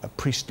role, a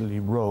priestly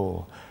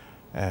role,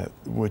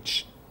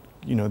 which,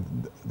 you know,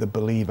 the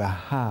believer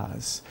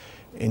has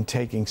in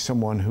taking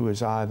someone who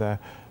is either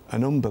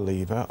an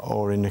unbeliever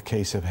or, in the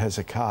case of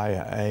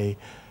Hezekiah,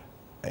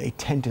 a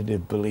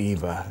tentative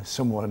believer,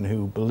 someone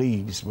who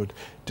believes but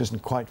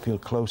doesn't quite feel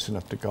close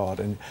enough to God,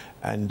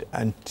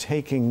 and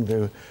taking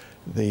the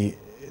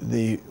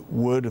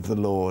word of the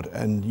Lord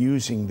and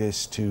using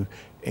this to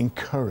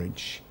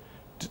encourage,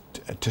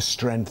 to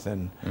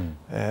strengthen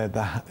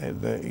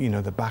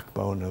the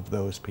backbone of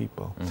those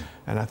people.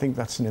 And I think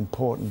that's an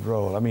important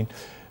role. I mean,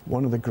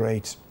 one of the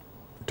great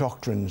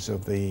doctrines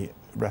of the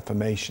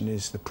Reformation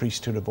is the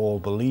priesthood of all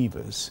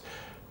believers.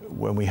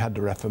 When we had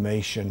the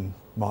Reformation,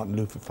 Martin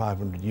Luther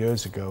 500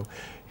 years ago,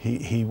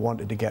 he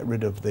wanted to get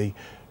rid of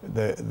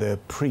the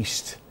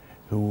priest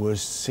who was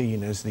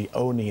seen as the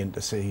only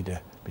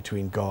interceder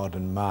between God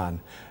and man.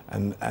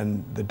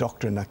 And the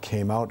doctrine that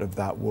came out of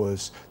that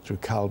was, through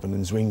Calvin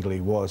and Zwingli,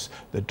 was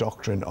the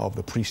doctrine of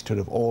the priesthood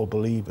of all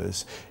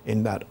believers,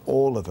 in that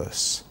all of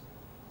us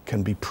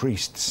can be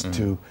priests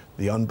to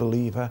the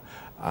unbeliever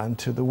and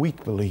to the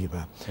weak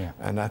believer. Yeah.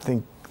 And I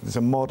think there's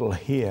a model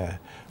here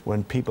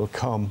when people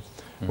come,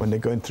 when they're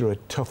going through a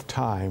tough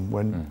time,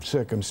 when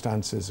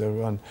circumstances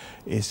are on,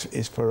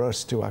 is for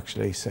us to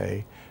actually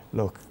say,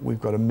 look,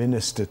 we've got to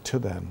minister to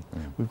them.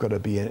 We've got to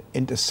be an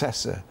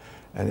intercessor,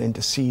 an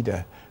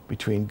interceder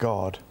between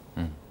God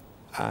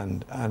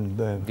and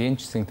them. The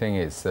interesting thing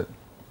is that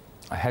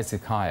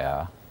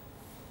Hezekiah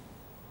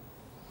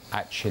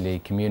actually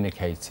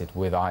communicated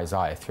with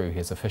Isaiah through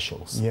his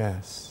officials.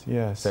 Yes,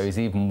 yes. So he's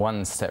even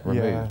one step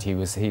removed.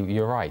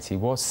 You're right, he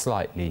was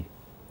slightly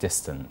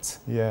distant.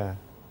 Yeah.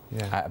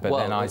 Yeah. But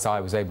then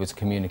Isaiah was able to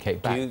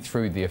communicate back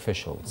through the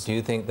officials. Do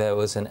you think there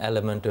was an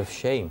element of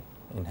shame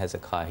in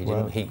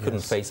Hezekiah? He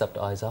couldn't face up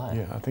to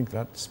Isaiah. Yeah, I think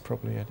that's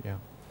probably it. Yeah.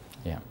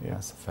 Yeah,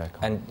 that's a fair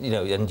comment. And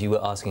and you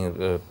were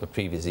asking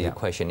previously a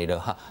question.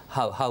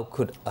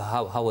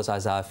 How was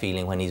Isaiah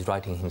feeling when he's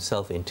writing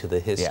himself into the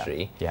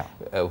history?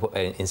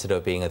 Instead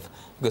of being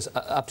because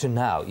up to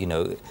now,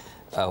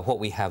 what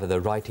we have are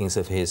the writings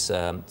of his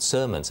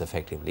sermons,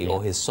 effectively,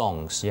 or his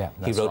songs. Yeah,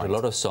 he wrote a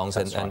lot of songs,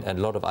 and a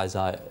lot of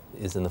Isaiah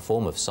is in the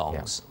form of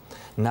songs. Yeah.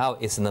 Now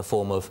it's in the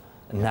form of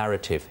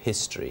narrative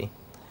history.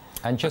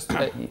 And just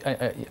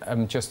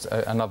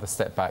another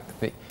step back,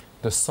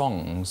 the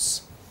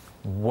songs,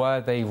 were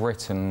they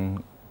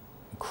written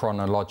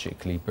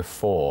chronologically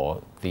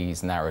before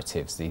these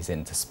narratives, these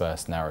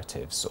interspersed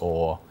narratives,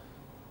 or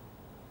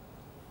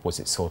was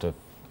it sort of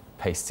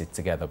pasted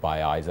together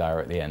by Isaiah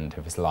at the end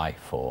of his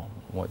life, or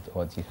what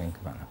do you think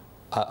about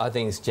that? I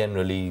think it's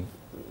generally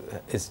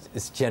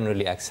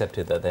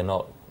accepted that they're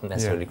not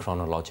necessarily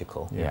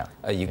chronological.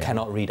 You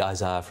cannot read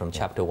Isaiah from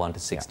chapter 1 to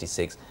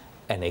 66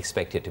 and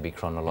expect it to be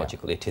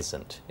chronological. It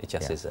isn't. It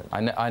just isn't.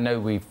 I know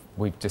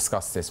we've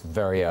discussed this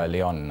very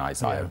early on in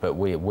Isaiah, but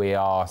we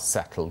are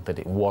settled that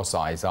it was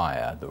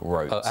Isaiah that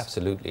wrote. Oh,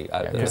 absolutely.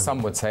 Because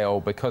some would say,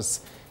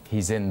 because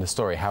he's in the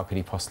story, how could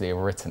he possibly have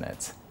written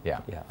it?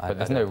 But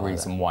there's no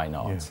reason why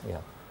not. I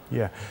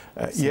mean,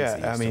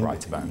 to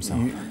write about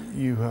himself.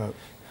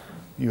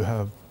 You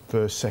have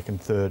first,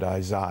 second, third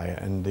Isaiah,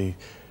 and the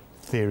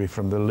theory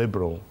from the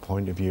liberal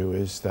point of view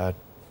is that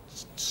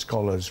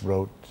scholars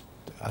wrote,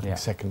 I think,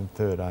 second and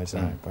third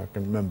Isaiah, if I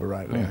can remember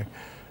rightly.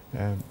 I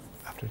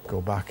have to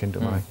go back into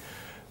my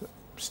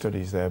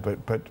studies there.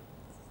 But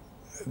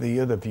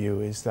the other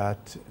view is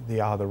that they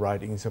are the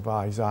writings of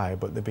Isaiah,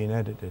 but they've been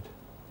edited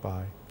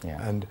by.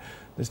 And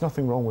there's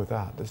nothing wrong with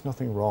that. There's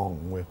nothing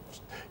wrong with,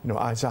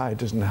 Isaiah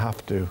doesn't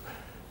have to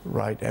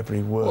write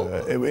every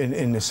word,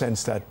 in the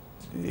sense that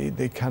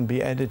they can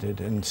be edited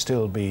and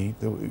still be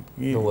the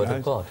word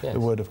of God. Yes. The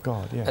word of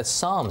God. Yeah.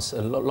 Psalms,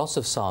 lots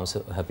of psalms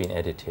have been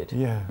edited.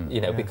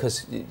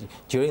 Because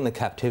during the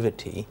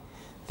captivity,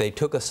 they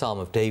took a psalm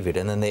of David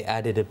and then they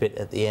added a bit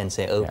at the end,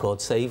 saying, "Oh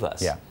God, save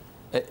us."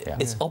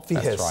 It's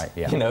obvious. That's right.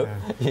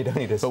 You don't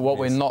need to. But what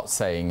we're not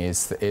saying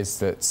is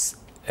that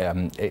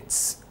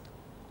it's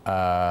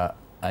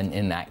an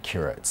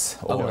inaccurate,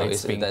 or no,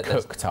 it's been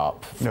cooked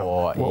up for,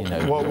 no. you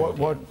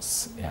know,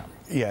 yeah.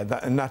 Yeah,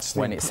 and that's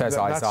when it says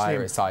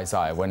Isaiah, it's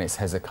Isaiah. When it's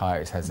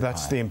Hezekiah, it's Hezekiah.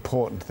 That's the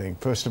important thing.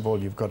 First of all,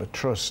 you've got to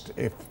trust.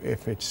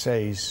 If it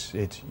says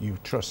it, you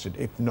trust it.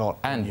 If not,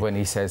 and when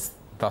he says,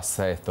 "Thus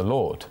saith the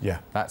Lord," yeah,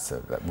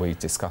 we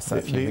discussed that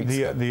a few weeks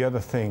ago. The other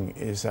thing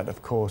is that,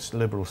 of course,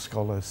 liberal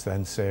scholars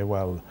then say,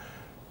 well,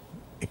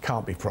 it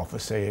can't be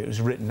prophecy. It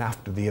was written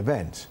after the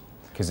event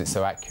because it's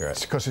so accurate.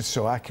 Because it's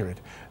so accurate.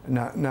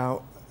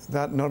 Now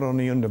that not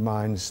only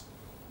undermines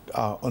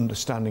our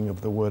understanding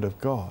of the Word of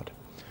God,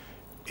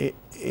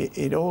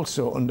 it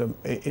also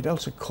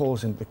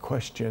calls into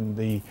question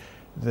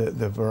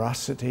the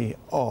veracity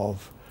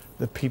of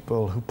the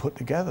people who put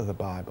together the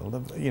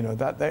Bible. You know,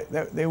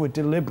 that they were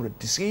deliberate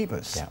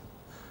deceivers. Yeah.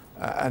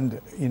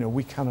 And you know,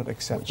 we cannot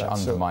accept that. Which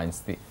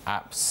undermines the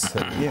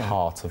absolute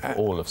heart of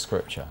all of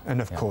Scripture.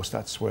 And of course,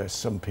 that's where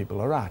some people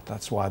are at.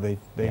 That's why they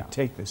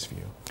take this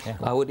view. Yeah.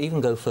 I would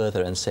even go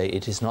further and say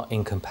it is not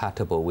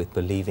incompatible with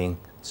believing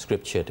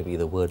Scripture to be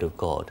the Word of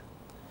God,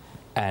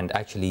 and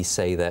actually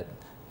say that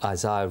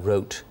Isaiah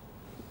wrote,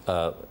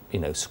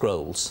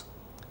 scrolls.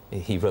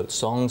 He wrote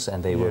songs,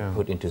 and they were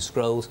put into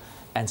scrolls.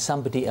 And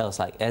somebody else,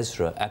 like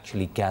Ezra,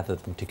 actually gathered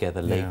them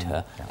together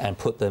later and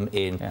put them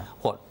in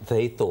what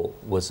they thought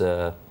was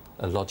a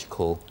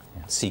logical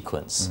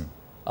sequence.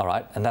 All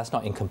right? And that's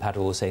not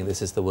incompatible with saying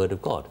this is the Word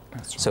of God.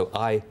 That's right. So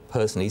I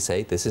personally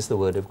say this is the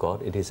Word of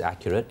God. It is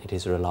accurate. It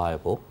is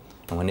reliable.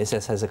 And when it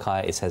says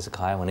Hezekiah, it's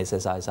Hezekiah. When it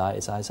says Isaiah,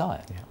 it's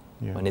Isaiah. Yeah.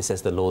 Yeah. When it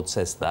says the Lord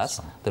says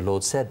thus, the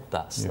Lord said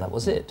thus. That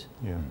was it.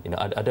 Yeah. You know,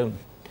 I don't...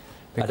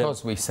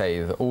 Because we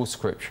say that all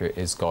Scripture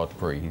is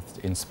God-breathed,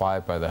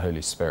 inspired by the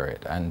Holy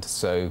Spirit, and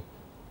so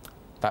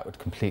that would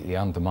completely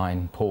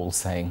undermine Paul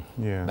saying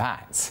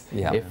that.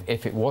 Yeah.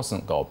 If it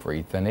wasn't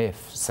God-breathed, then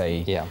if,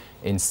 say,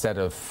 instead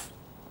of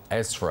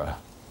Ezra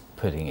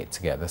putting it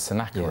together,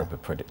 Sennacherib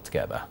had put it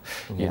together,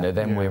 you know,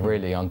 then we're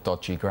really on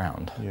dodgy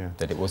ground,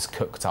 that it was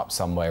cooked up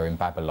somewhere in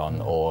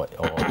Babylon or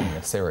in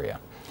Assyria.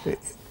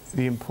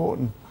 The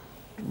important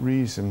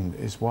reason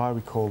is why we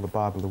call the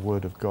Bible the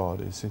Word of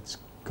God is it's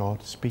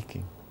God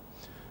speaking.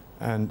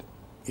 And,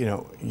 you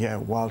know,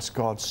 whilst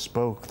God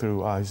spoke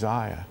through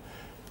Isaiah,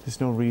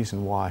 there's no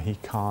reason why he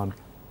can't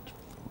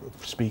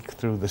speak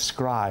through the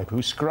scribe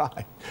who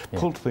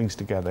pulled things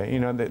together.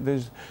 You know,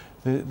 there's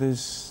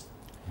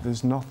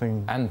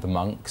nothing... And the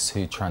monks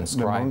who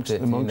transcribed it,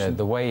 you know,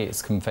 the way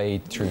it's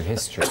conveyed through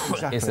history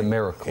is a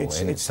miracle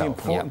in itself.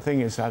 The important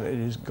thing is that it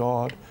is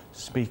God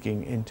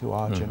speaking into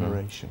our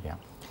generation.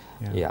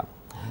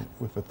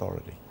 With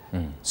authority.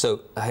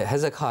 So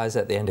Hezekiah is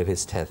at the end of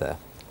his tether.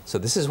 So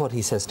this is what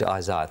he says to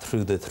Isaiah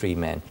through the three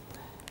men.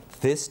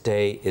 This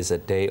day is a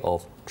day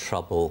of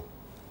trouble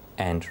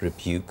and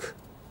rebuke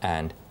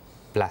and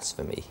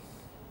blasphemy.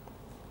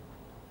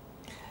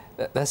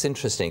 That's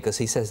interesting because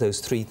he says those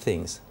three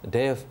things. A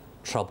day of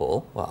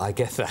trouble, well, I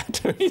get that.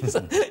 You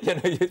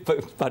know, you're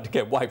about to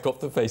get wiped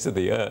off the face of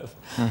the earth.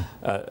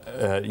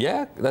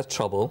 That's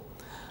trouble.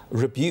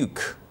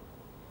 Rebuke,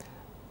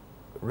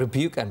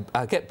 and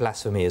I get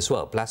blasphemy as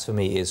well.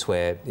 Blasphemy is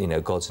where, you know,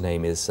 God's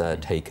name is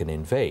taken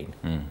in vain.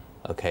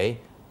 Okay,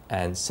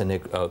 and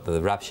the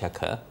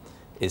Rabshakeh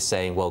is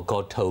saying, well,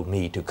 God told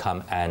me to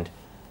come and,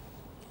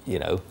 you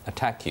know,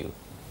 attack you.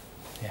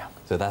 Yeah.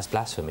 So that's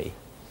blasphemy.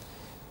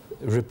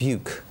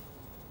 Rebuke.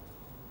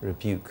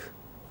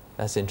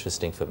 That's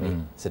interesting for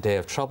me. It's a day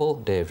of trouble,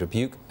 day of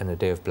rebuke, and a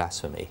day of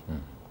blasphemy.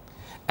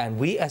 And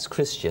we as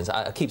Christians,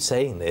 I keep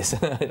saying this,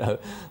 you know,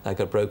 like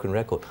a broken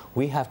record,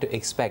 we have to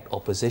expect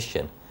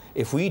opposition.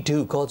 If we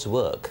do God's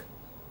work,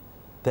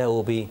 there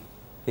will be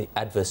the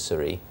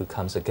adversary who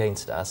comes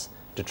against us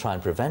to try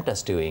and prevent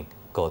us doing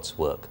God's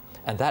work.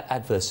 And that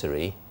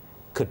adversary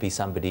could be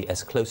somebody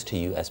as close to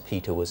you as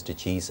Peter was to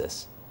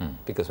Jesus.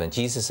 Because when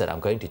Jesus said, I'm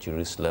going to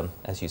Jerusalem,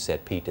 as you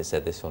said, Peter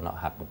said, this will not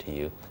happen to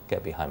you.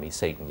 Get behind me,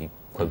 Satan. You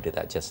quoted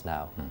that just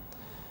now.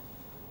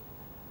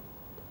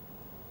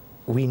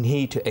 We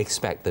need to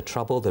expect the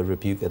trouble, the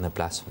rebuke, and the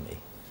blasphemy.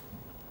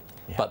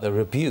 But the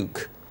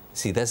rebuke,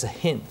 see, there's a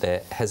hint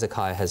that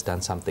Hezekiah has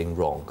done something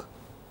wrong.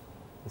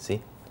 You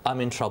see, I'm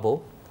in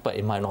trouble, but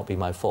it might not be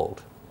my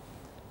fault.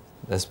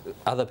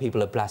 Other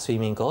people are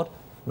blaspheming God,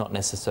 not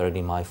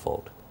necessarily my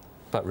fault.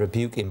 But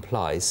rebuke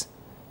implies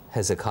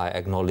Hezekiah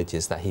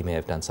acknowledges that he may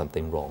have done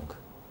something wrong.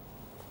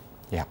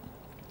 Yeah.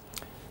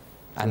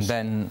 And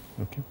then,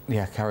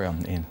 carry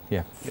on, Ian.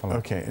 Yeah.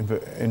 Okay,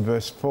 in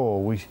verse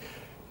 4,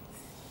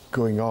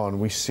 going on,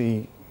 we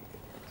see,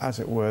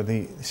 as it were,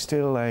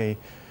 still a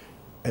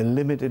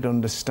limited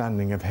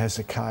understanding of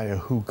Hezekiah,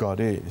 who God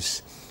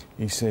is.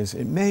 He says,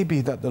 it may be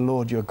that the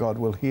Lord your God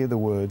will hear the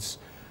words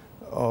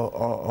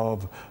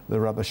of the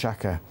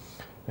Rabshakeh,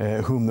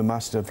 whom the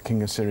master of the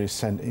king of Syria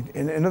sent.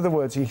 In other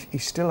words, he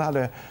still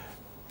had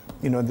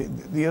you know,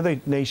 the other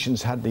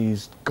nations had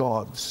these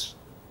gods,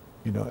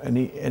 you know,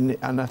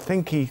 and I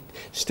think he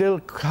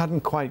still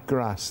hadn't quite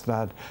grasped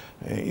that,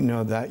 you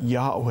know, that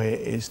Yahweh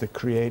is the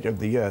creator of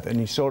the earth. And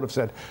he sort of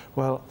said,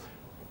 well,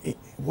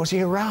 was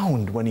he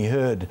around when he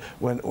heard,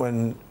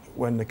 when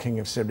when the king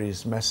of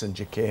Syria's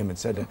messenger came and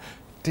said,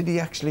 did he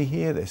actually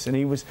hear this? And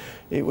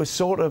it was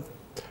sort of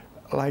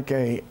like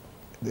the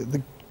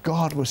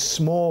God was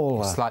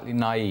small. Slightly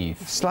naive.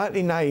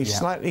 Slightly naive,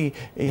 Yeah.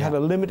 he had a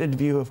limited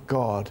view of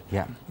God.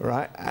 Yeah.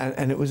 Right?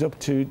 And it was up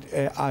to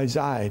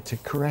Isaiah to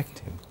correct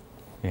him.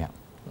 Yeah.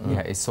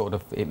 Yeah, it's sort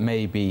of, it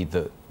may be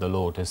that the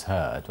Lord has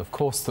heard. Of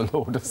course the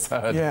Lord has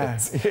heard it.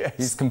 Yes.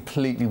 He's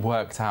completely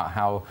worked out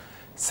how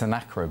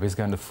Sennacherib is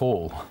going to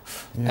fall.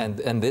 Yeah.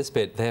 And this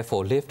bit,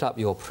 therefore, lift up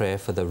your prayer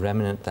for the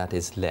remnant that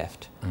is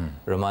left,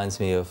 reminds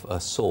me of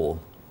Saul,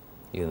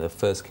 the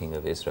first king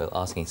of Israel,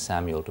 asking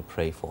Samuel to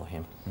pray for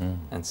him.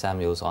 And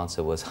Samuel's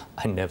answer was,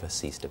 I never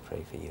cease to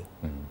pray for you.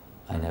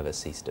 I never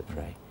cease to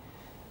pray.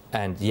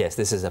 And yes,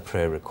 this is a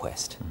prayer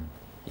request.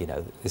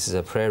 This is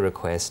a prayer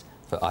request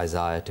for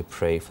Isaiah to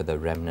pray for the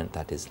remnant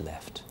that is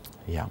left.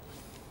 Yeah.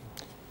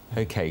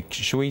 Okay,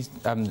 shall we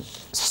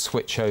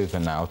switch over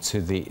now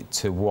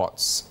to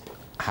what's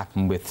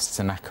happened with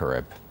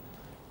Sennacherib?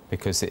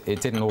 Because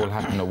it didn't all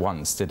happen at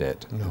once, did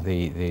it? No.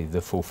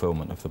 The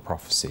fulfillment of the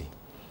prophecy.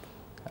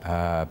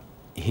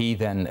 He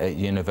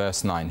then,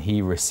 verse 9,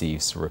 he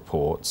receives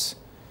reports,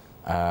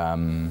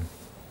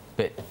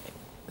 but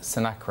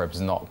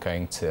Sennacherib's not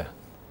going to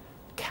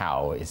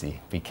cow, is he?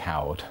 Be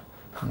cowed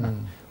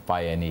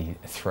by any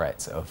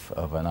threat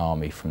of an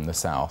army from the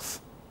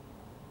south.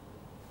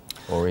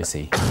 Or is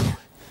he?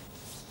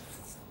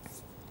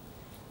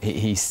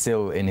 He's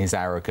still in his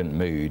arrogant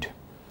mood,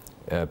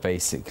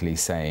 basically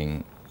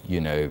saying,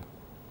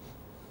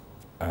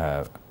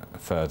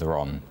 further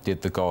on,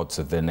 did the gods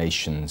of the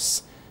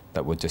nations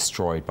that were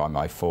destroyed by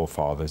my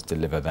forefathers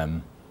deliver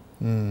them?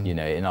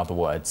 In other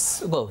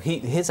words... Well,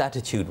 his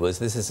attitude was,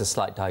 this is a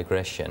slight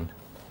digression,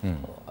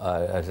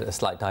 a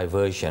slight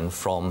diversion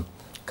from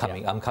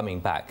coming. I'm coming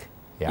back.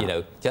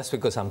 Yeah. Just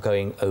because I'm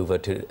going over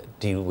to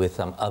deal with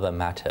some other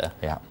matter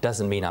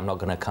doesn't mean I'm not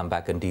going to come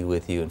back and deal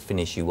with you and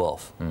finish you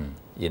off.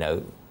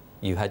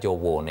 You had your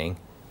warning.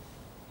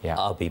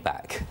 I'll be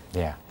back.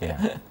 Yeah.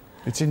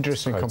 It's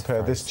interesting to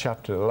compare this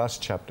chapter to the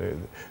last chapter.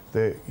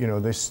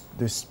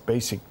 This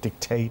basic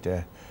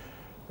dictator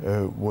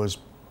was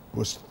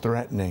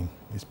threatening.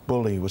 This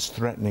bully was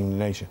threatening the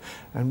nation.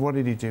 And what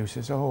did he do? He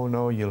says, "Oh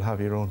no, you'll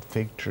have your own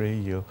fig tree.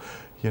 You'll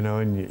have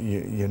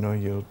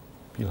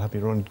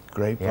your own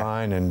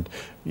grapevine, and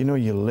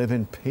you'll live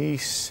in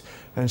peace."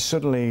 And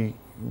suddenly,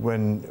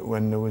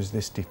 when there was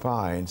this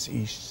defiance,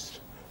 his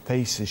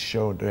face is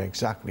showed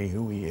exactly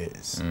who he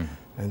is,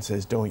 and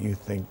says, "Don't you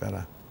think that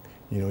I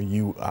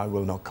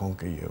will not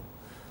conquer you?"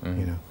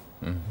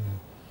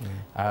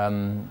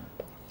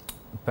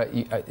 But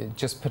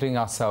just putting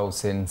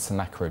ourselves in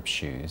Sennacherib's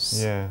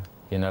shoes.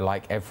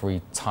 Like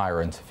every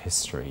tyrant of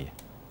history,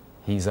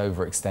 he's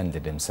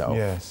overextended himself.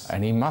 Yes.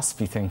 And he must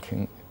be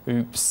thinking,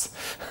 oops.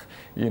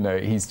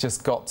 He's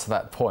just got to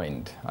that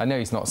point. I know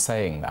he's not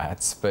saying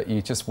that, but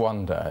you just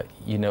wonder,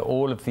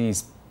 all of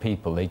these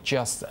people, they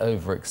just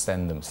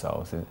overextend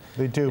themselves.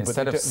 They do,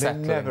 instead but of they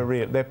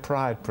never their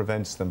pride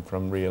prevents them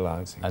from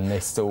realising. And they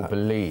still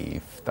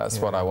believe. That's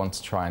what I want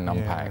to try and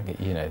unpack.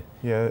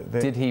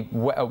 Did he?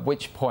 At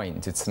which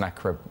point did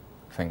Sennacherib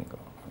think,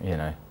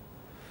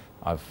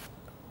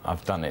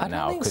 I've done it now? I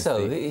don't think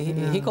so.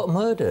 He got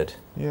murdered.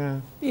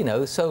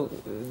 So...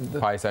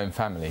 by his own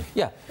family.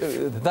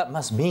 That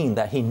must mean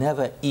that he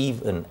never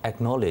even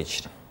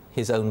acknowledged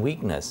his own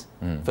weakness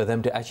for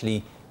them to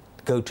actually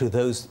go to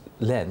those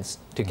lengths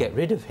to get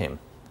rid of him.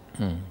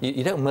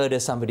 You don't murder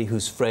somebody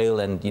who's frail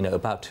and,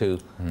 about to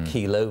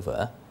keel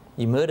over.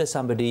 You murder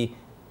somebody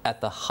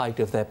at the height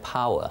of their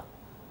power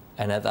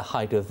and at the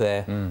height of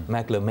their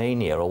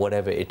megalomania or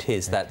whatever it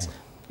is. Okay. That's,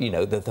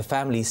 the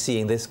family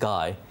seeing this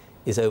guy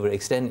is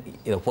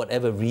overextended,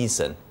 whatever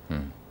reason.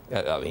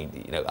 I mean,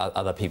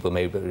 other people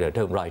may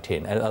don't write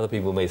in, and other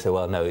people may say,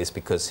 well, no, it's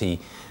because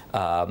he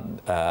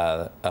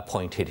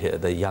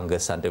appointed the younger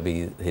son to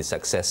be his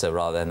successor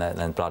rather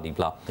than blah, blah,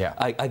 blah.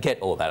 I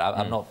get all that.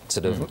 I'm not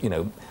sort of,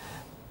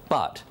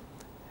 but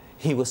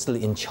he was still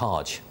in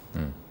charge,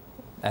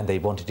 and they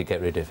wanted to get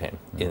rid of him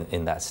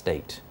in that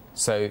state.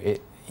 So,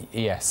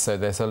 so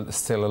there's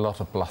still a lot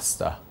of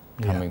bluster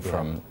coming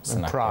from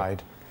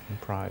Sennacherib.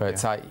 Pride.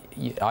 But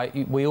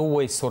we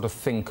always sort of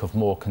think of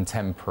more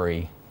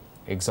contemporary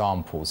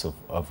examples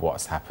of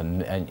what's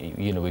happened, and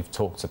we've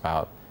talked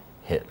about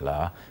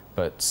Hitler,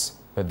 but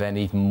then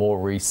even more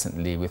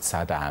recently with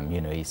Saddam,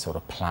 he sort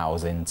of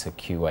plows into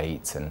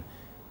Kuwait, and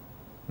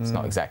it's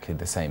not exactly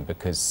the same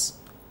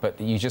but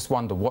you just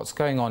wonder what's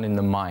going on in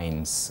the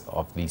minds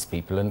of these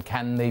people, and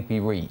can they be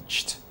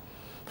reached,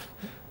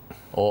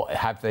 or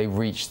have they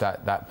reached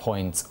that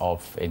point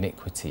of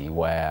iniquity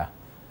where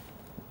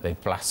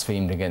they've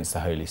blasphemed against the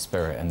Holy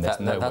Spirit, and there's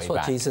no way back. That's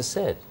what Jesus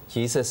said.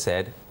 Jesus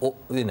said,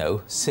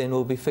 sin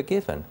will be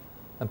forgiven,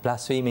 and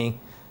blaspheming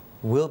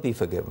will be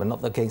forgiven,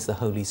 not against the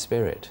Holy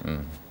Spirit.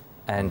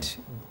 And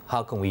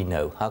how can we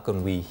know? How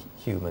can we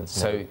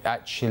humans know? So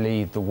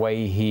actually, the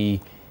way he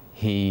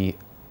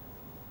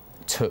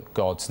took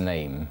God's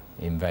name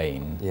in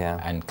vain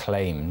and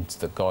claimed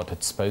that God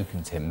had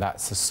spoken to him,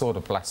 that's a sort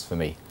of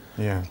blasphemy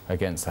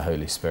against the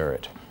Holy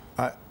Spirit.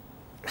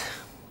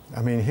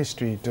 I mean,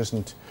 history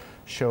doesn't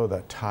show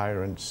that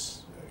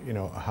tyrants, you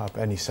know, have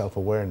any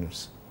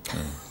self-awareness.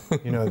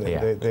 You know,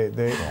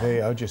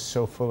 they are just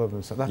so full of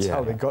themselves. That's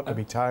how they got to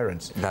be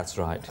tyrants. That's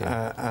right.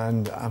 Yeah.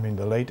 And I mean,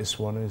 the latest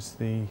one is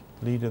the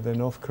leader of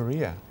North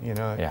Korea. You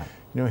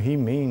know, he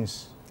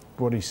means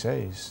what he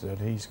says, that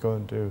he's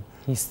going to.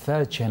 He's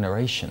third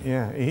generation.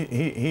 Yeah,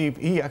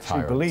 he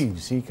actually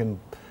believes he can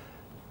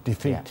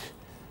defeat,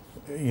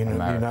 you know,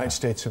 the United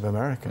States of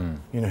America.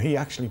 You know, he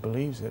actually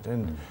believes it,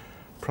 and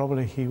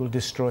probably he will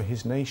destroy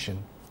his nation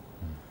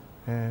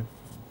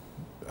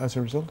as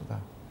a result of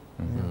that.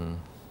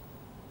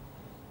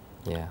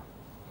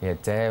 Yeah,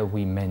 dare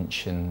we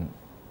mention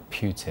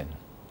Putin?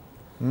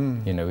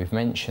 You know, we've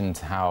mentioned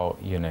how,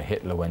 you know,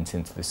 Hitler went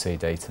into the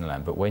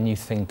Sudetenland, but when you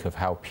think of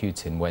how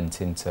Putin went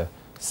into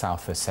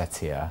South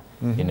Ossetia,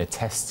 you know,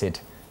 tested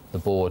the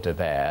border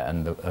there,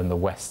 and the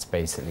West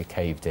basically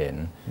caved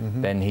in,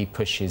 then he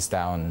pushes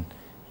down,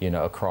 you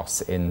know, across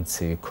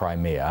into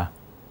Crimea,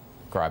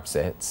 grabs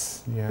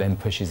it, then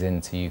pushes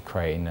into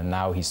Ukraine, and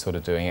now he's sort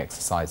of doing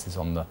exercises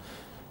on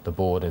the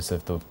borders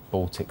of the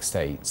Baltic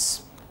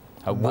states.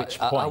 At which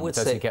point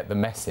does he get the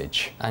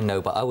message? I know,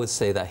 but I would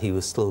say that he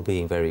was still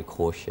being very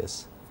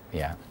cautious.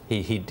 Yeah.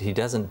 He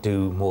doesn't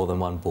do more than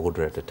one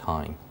border at a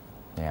time.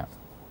 Yeah.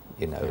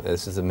 You know,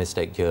 this is a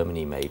mistake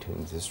Germany made,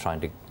 and just trying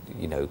to,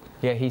 you know.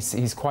 Yeah,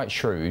 he's quite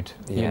shrewd,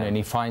 you know, and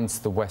he finds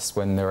the West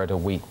when they're at a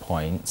weak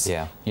point.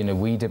 Yeah. You know,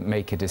 we didn't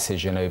make a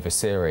decision over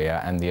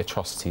Syria and the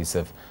atrocities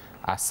of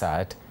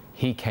Assad.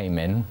 He came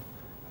in,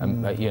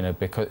 you know,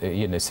 because,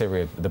 you know,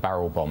 Syria, the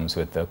barrel bombs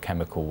with the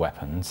chemical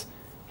weapons.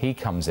 He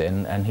comes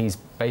in and he's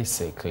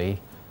basically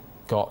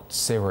got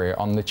Syria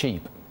on the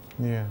cheap.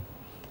 Yeah.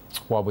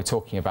 While we're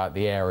talking about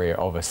the area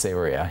of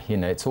Assyria, you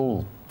know, it's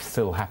all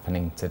still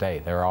happening today.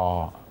 There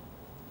are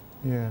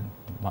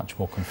much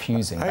more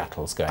confusing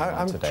battles going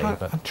on today.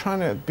 I'm trying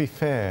to be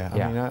fair. I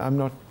mean, I'm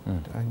not.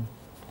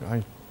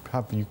 I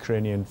have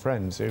Ukrainian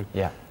friends who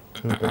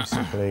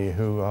basically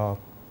who are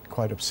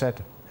quite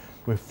upset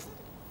with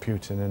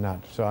Putin and that.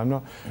 So I'm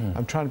not.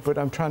 I'm trying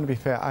to be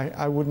fair.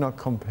 I would not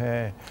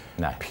compare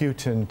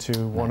Putin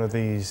to one of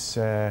these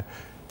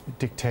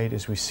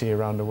dictators we see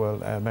around the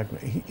world.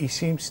 He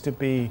seems to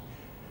be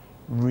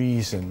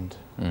reasoned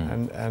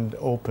and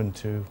open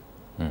to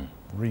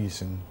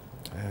reason.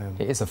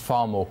 It is a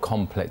far more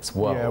complex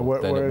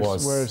world than it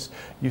was. Whereas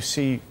you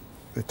see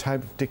the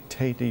type of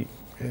dictator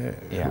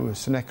who was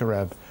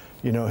Sennacherib,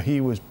 you know,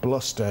 he was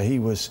bluster. He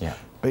was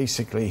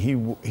basically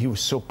he was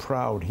so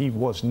proud. He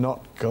was not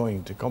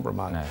going to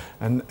compromise.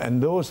 No.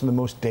 And those are the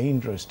most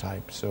dangerous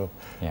types of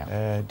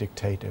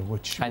dictator.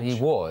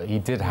 He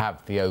did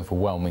have the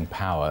overwhelming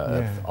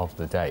power of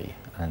the day,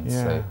 and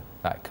so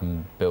that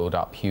can build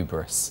up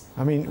hubris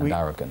and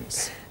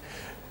arrogance.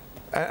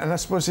 And I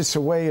suppose it's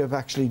a way of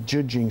actually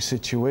judging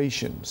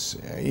situations.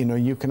 You know,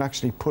 you can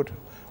actually put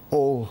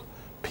all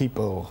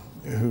people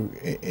who,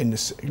 in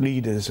the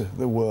leaders of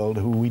the world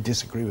who we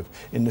disagree with,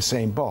 in the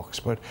same box.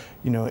 But,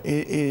 you know,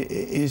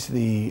 is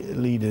the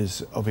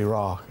leaders of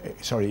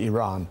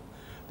Iran,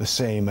 the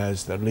same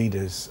as the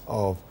leaders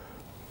of,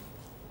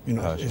 you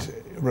know,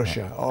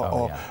 Russia?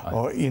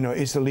 Or, you know,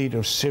 is the leader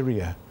of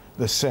Syria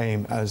the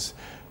same as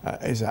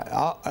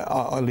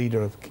a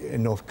leader of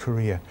North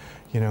Korea?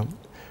 You know.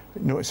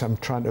 Notice I'm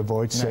trying to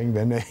avoid saying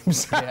their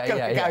names.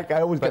 I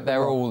always but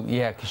they're all,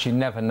 because you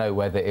never know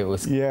whether it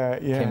was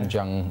Kim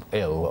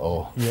Jong-il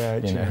or, But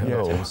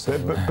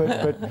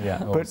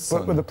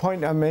the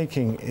point I'm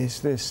making is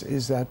this,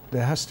 is that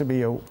there has to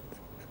be a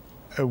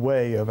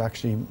way of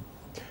actually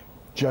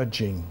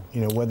judging,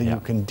 you know, whether you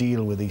can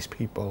deal with these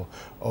people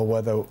or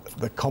whether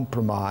the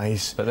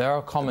compromise... But there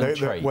are common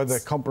traits. Whether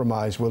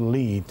compromise will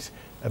lead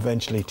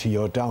eventually to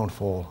your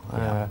downfall.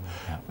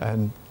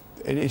 And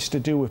it is to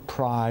do with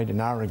pride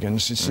and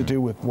arrogance. It's to do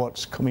with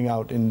what's coming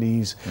out in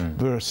these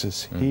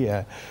verses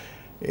here.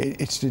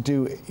 It's to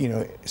do, you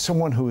know,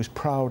 someone who is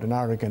proud and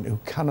arrogant, who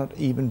cannot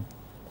even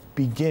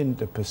begin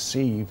to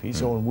perceive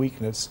his own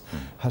weakness,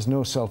 has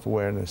no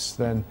self-awareness,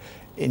 then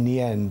in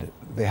the end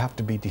they have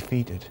to be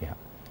defeated.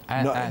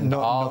 And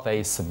are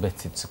they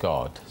submitted to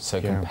God? So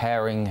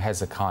comparing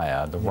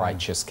Hezekiah, the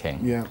righteous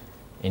king,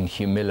 in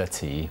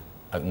humility,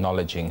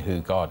 acknowledging who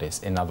God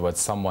is, in other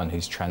words, someone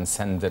who's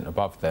transcendent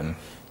above them,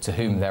 to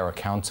whom they're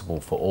accountable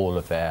for all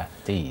of their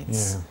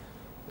deeds,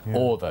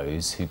 or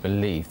those who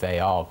believe they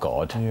are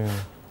God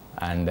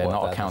and they're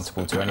not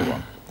accountable to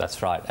anyone.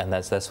 That's right, and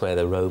that's where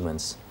the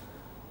Romans,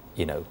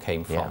 you know,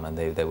 came from, and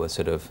they were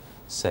sort of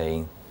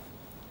saying,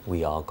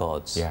 we are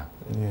gods,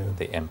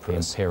 the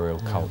emperors. The imperial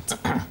cult.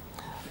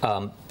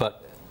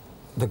 But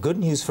the good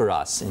news for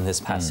us in this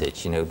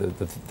passage, you know,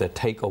 the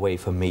takeaway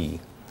for me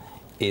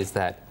is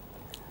that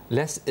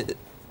let's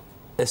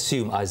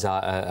assume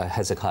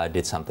Hezekiah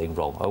did something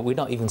wrong. We're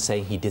not even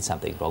saying he did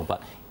something wrong,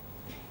 but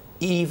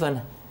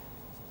even,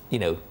 you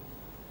know,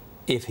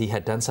 if he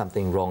had done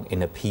something wrong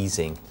in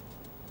appeasing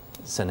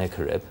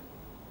Sennacherib,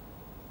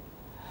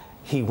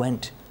 he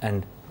went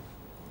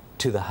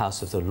to the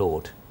house of the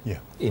Lord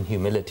in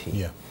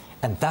humility.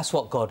 And that's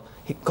what God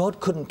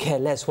couldn't care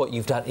less what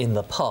you've done in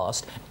the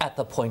past at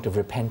the point of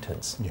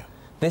repentance. Yeah.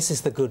 This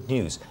is the good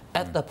news.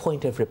 At the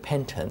point of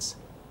repentance,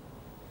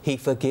 he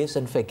forgives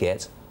and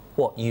forgets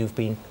what you've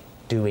been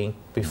doing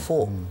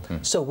before.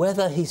 So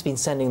whether he's been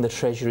sending the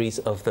treasuries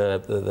of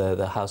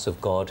the house of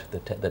God,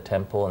 the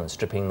temple, and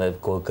stripping the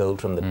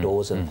gold from the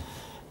doors, and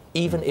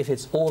even if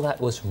it's all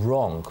that was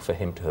wrong for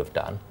him to have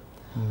done,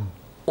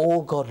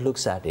 all God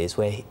looks at is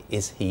where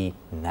is he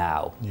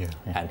now? Yeah.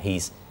 And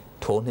he's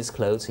torn his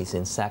clothes, he's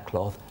in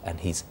sackcloth, and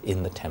he's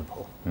in the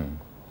temple.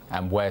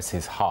 And where's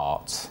his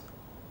heart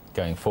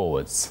going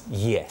forwards?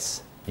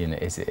 Yes. You know,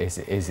 is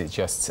it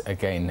just,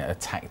 again, a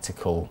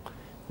tactical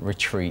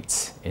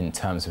retreat in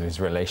terms of his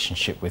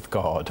relationship with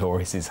God,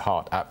 or is his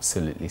heart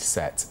absolutely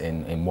set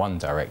in one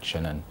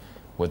direction, and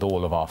with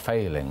all of our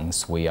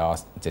failings we are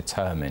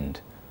determined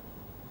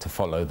to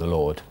follow the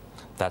Lord?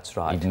 That's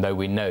right. Even though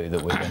we know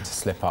that we're going to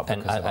slip up.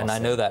 And I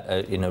know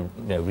that in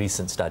a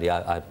recent study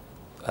I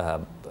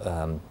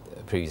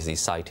previously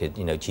cited,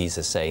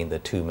 Jesus saying the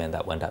two men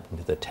that went up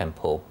into the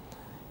temple,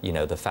 the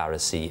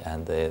Pharisee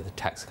and the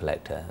tax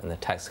collector, and the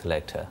tax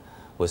collector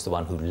was the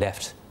one who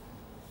left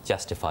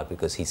justified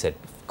because he said,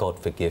 God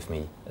forgive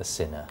me, a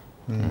sinner.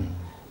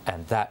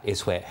 And that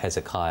is where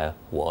Hezekiah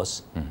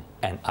was,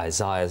 and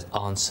Isaiah's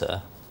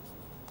answer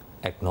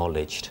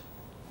acknowledged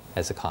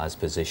Hezekiah's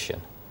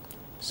position.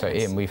 So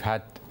Ian, we've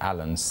had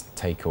Alan's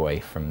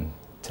takeaway from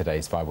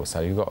today's Bible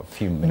study. We've got a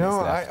few minutes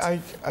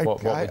left.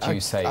 What would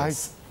you say I'm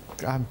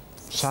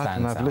sad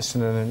and I've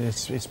listened, and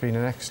it's been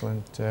an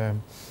excellent,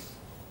 an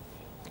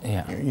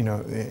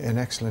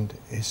excellent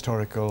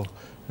historical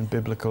and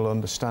biblical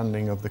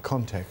understanding of the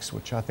context,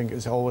 which I think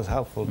is always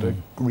helpful to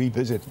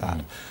revisit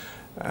that.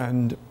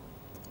 And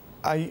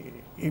I'm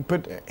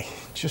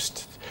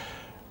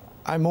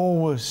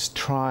always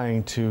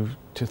trying to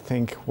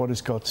think, what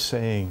is God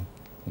saying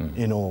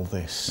in all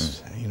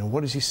this?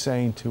 What is he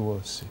saying to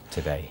us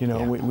today?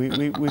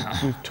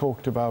 We've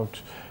talked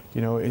about,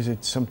 is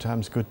it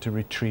sometimes good to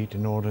retreat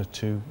in order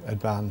to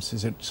advance?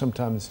 Is it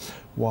sometimes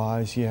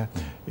wise? Yeah.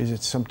 Is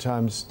it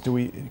sometimes, do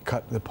we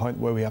cut the point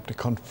where we have to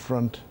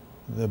confront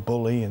the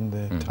bully and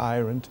the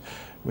tyrant?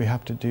 We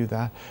have to do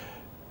that.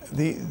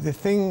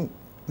 The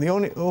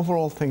only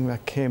overall thing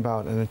that came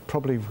out, and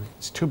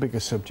it's too big a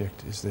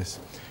subject,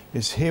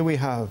 is here we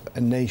have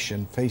a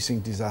nation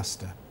facing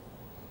disaster.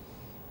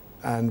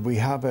 And we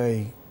have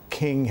a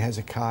king,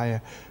 Hezekiah,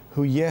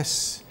 who,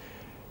 yes,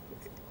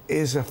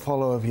 is a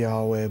follower of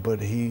Yahweh, but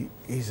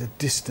he's a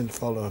distant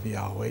follower of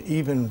Yahweh,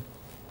 even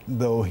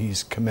though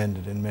he's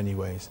commended in many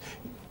ways.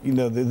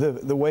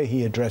 The way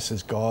he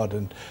addresses God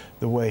and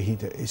the way he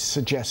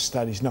suggests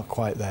that he's not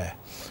quite there.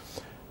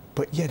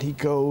 But yet he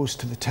goes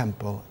to the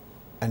temple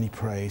and he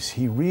prays.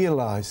 He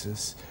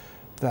realizes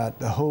that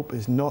the hope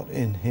is not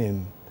in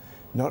him,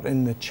 not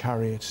in the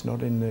chariots,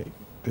 not in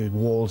the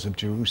walls of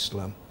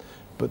Jerusalem,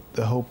 but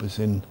the hope is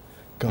in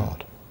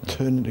God.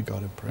 Turning to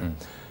God in prayer.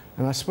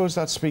 And I suppose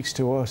that speaks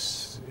to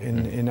us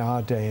in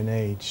our day and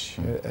age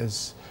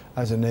as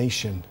a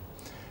nation,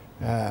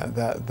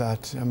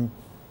 that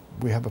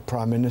we have a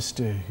prime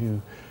minister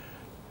who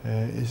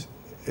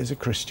is a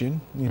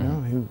Christian,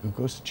 who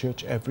goes to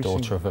church every single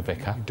day. Daughter of a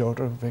vicar.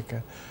 Daughter of a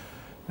vicar.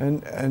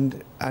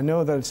 And I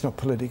know that it's not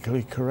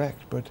politically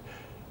correct, but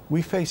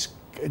we face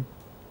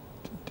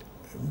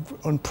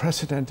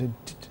unprecedented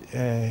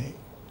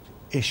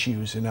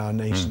issues in our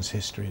nation's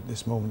history at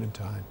this moment in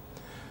time.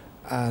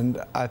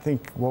 And I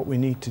think what we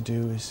need to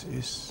do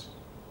is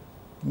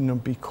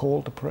be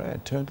called to prayer,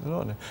 turn to the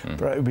Lord.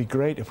 But it would be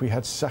great if we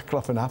had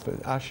sackcloth and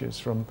ashes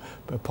from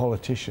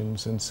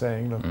politicians and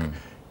saying, look...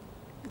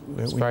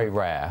 It's very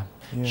rare.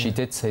 Yeah. She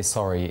did say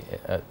sorry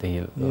at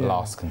the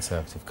last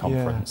Conservative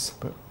conference,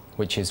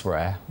 which is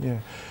rare. Yeah.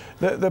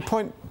 The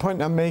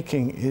point I'm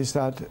making is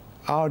that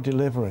our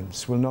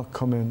deliverance will not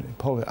come in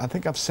politics. I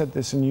think I've said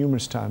this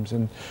numerous times,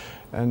 and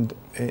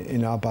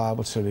in our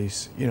Bible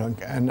studies,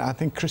 and I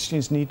think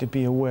Christians need to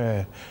be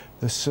aware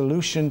the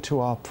solution to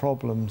our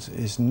problems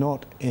is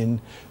not in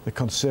the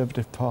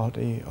Conservative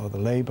Party or the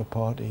Labour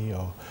Party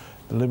or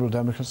the Liberal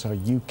Democrats or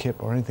UKIP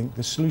or anything.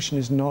 The solution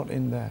is not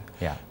in there.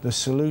 Yeah. The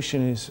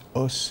solution is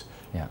us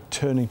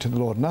turning to the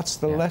Lord. And that's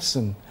the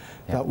lesson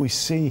that we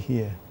see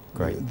here.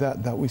 Great.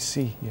 That we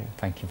see here.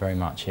 Thank you very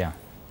much,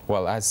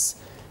 Well, as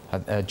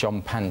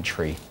John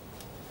Pantry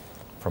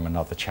from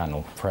another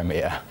channel,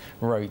 Premier,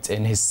 wrote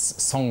in his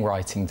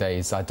songwriting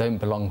days, I don't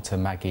belong to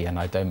Maggie and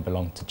I don't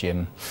belong to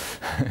Jim.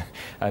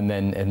 and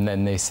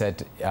then they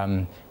said,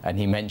 and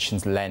he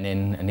mentions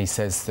Lenin, and he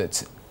says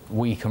that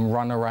we can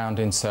run around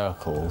in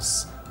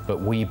circles,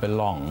 but we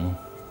belong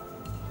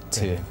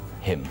to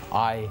him.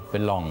 I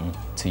belong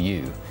to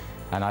you.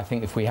 And I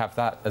think if we have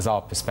that as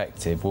our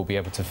perspective, we'll be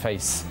able to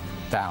face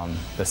down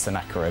the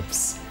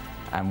Sennacheribs,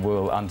 and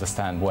we'll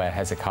understand where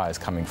Hezekiah is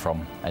coming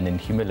from, and in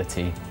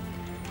humility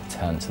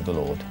turn to the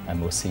Lord. And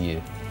we'll see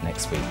you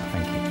next week.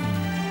 Thank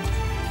you.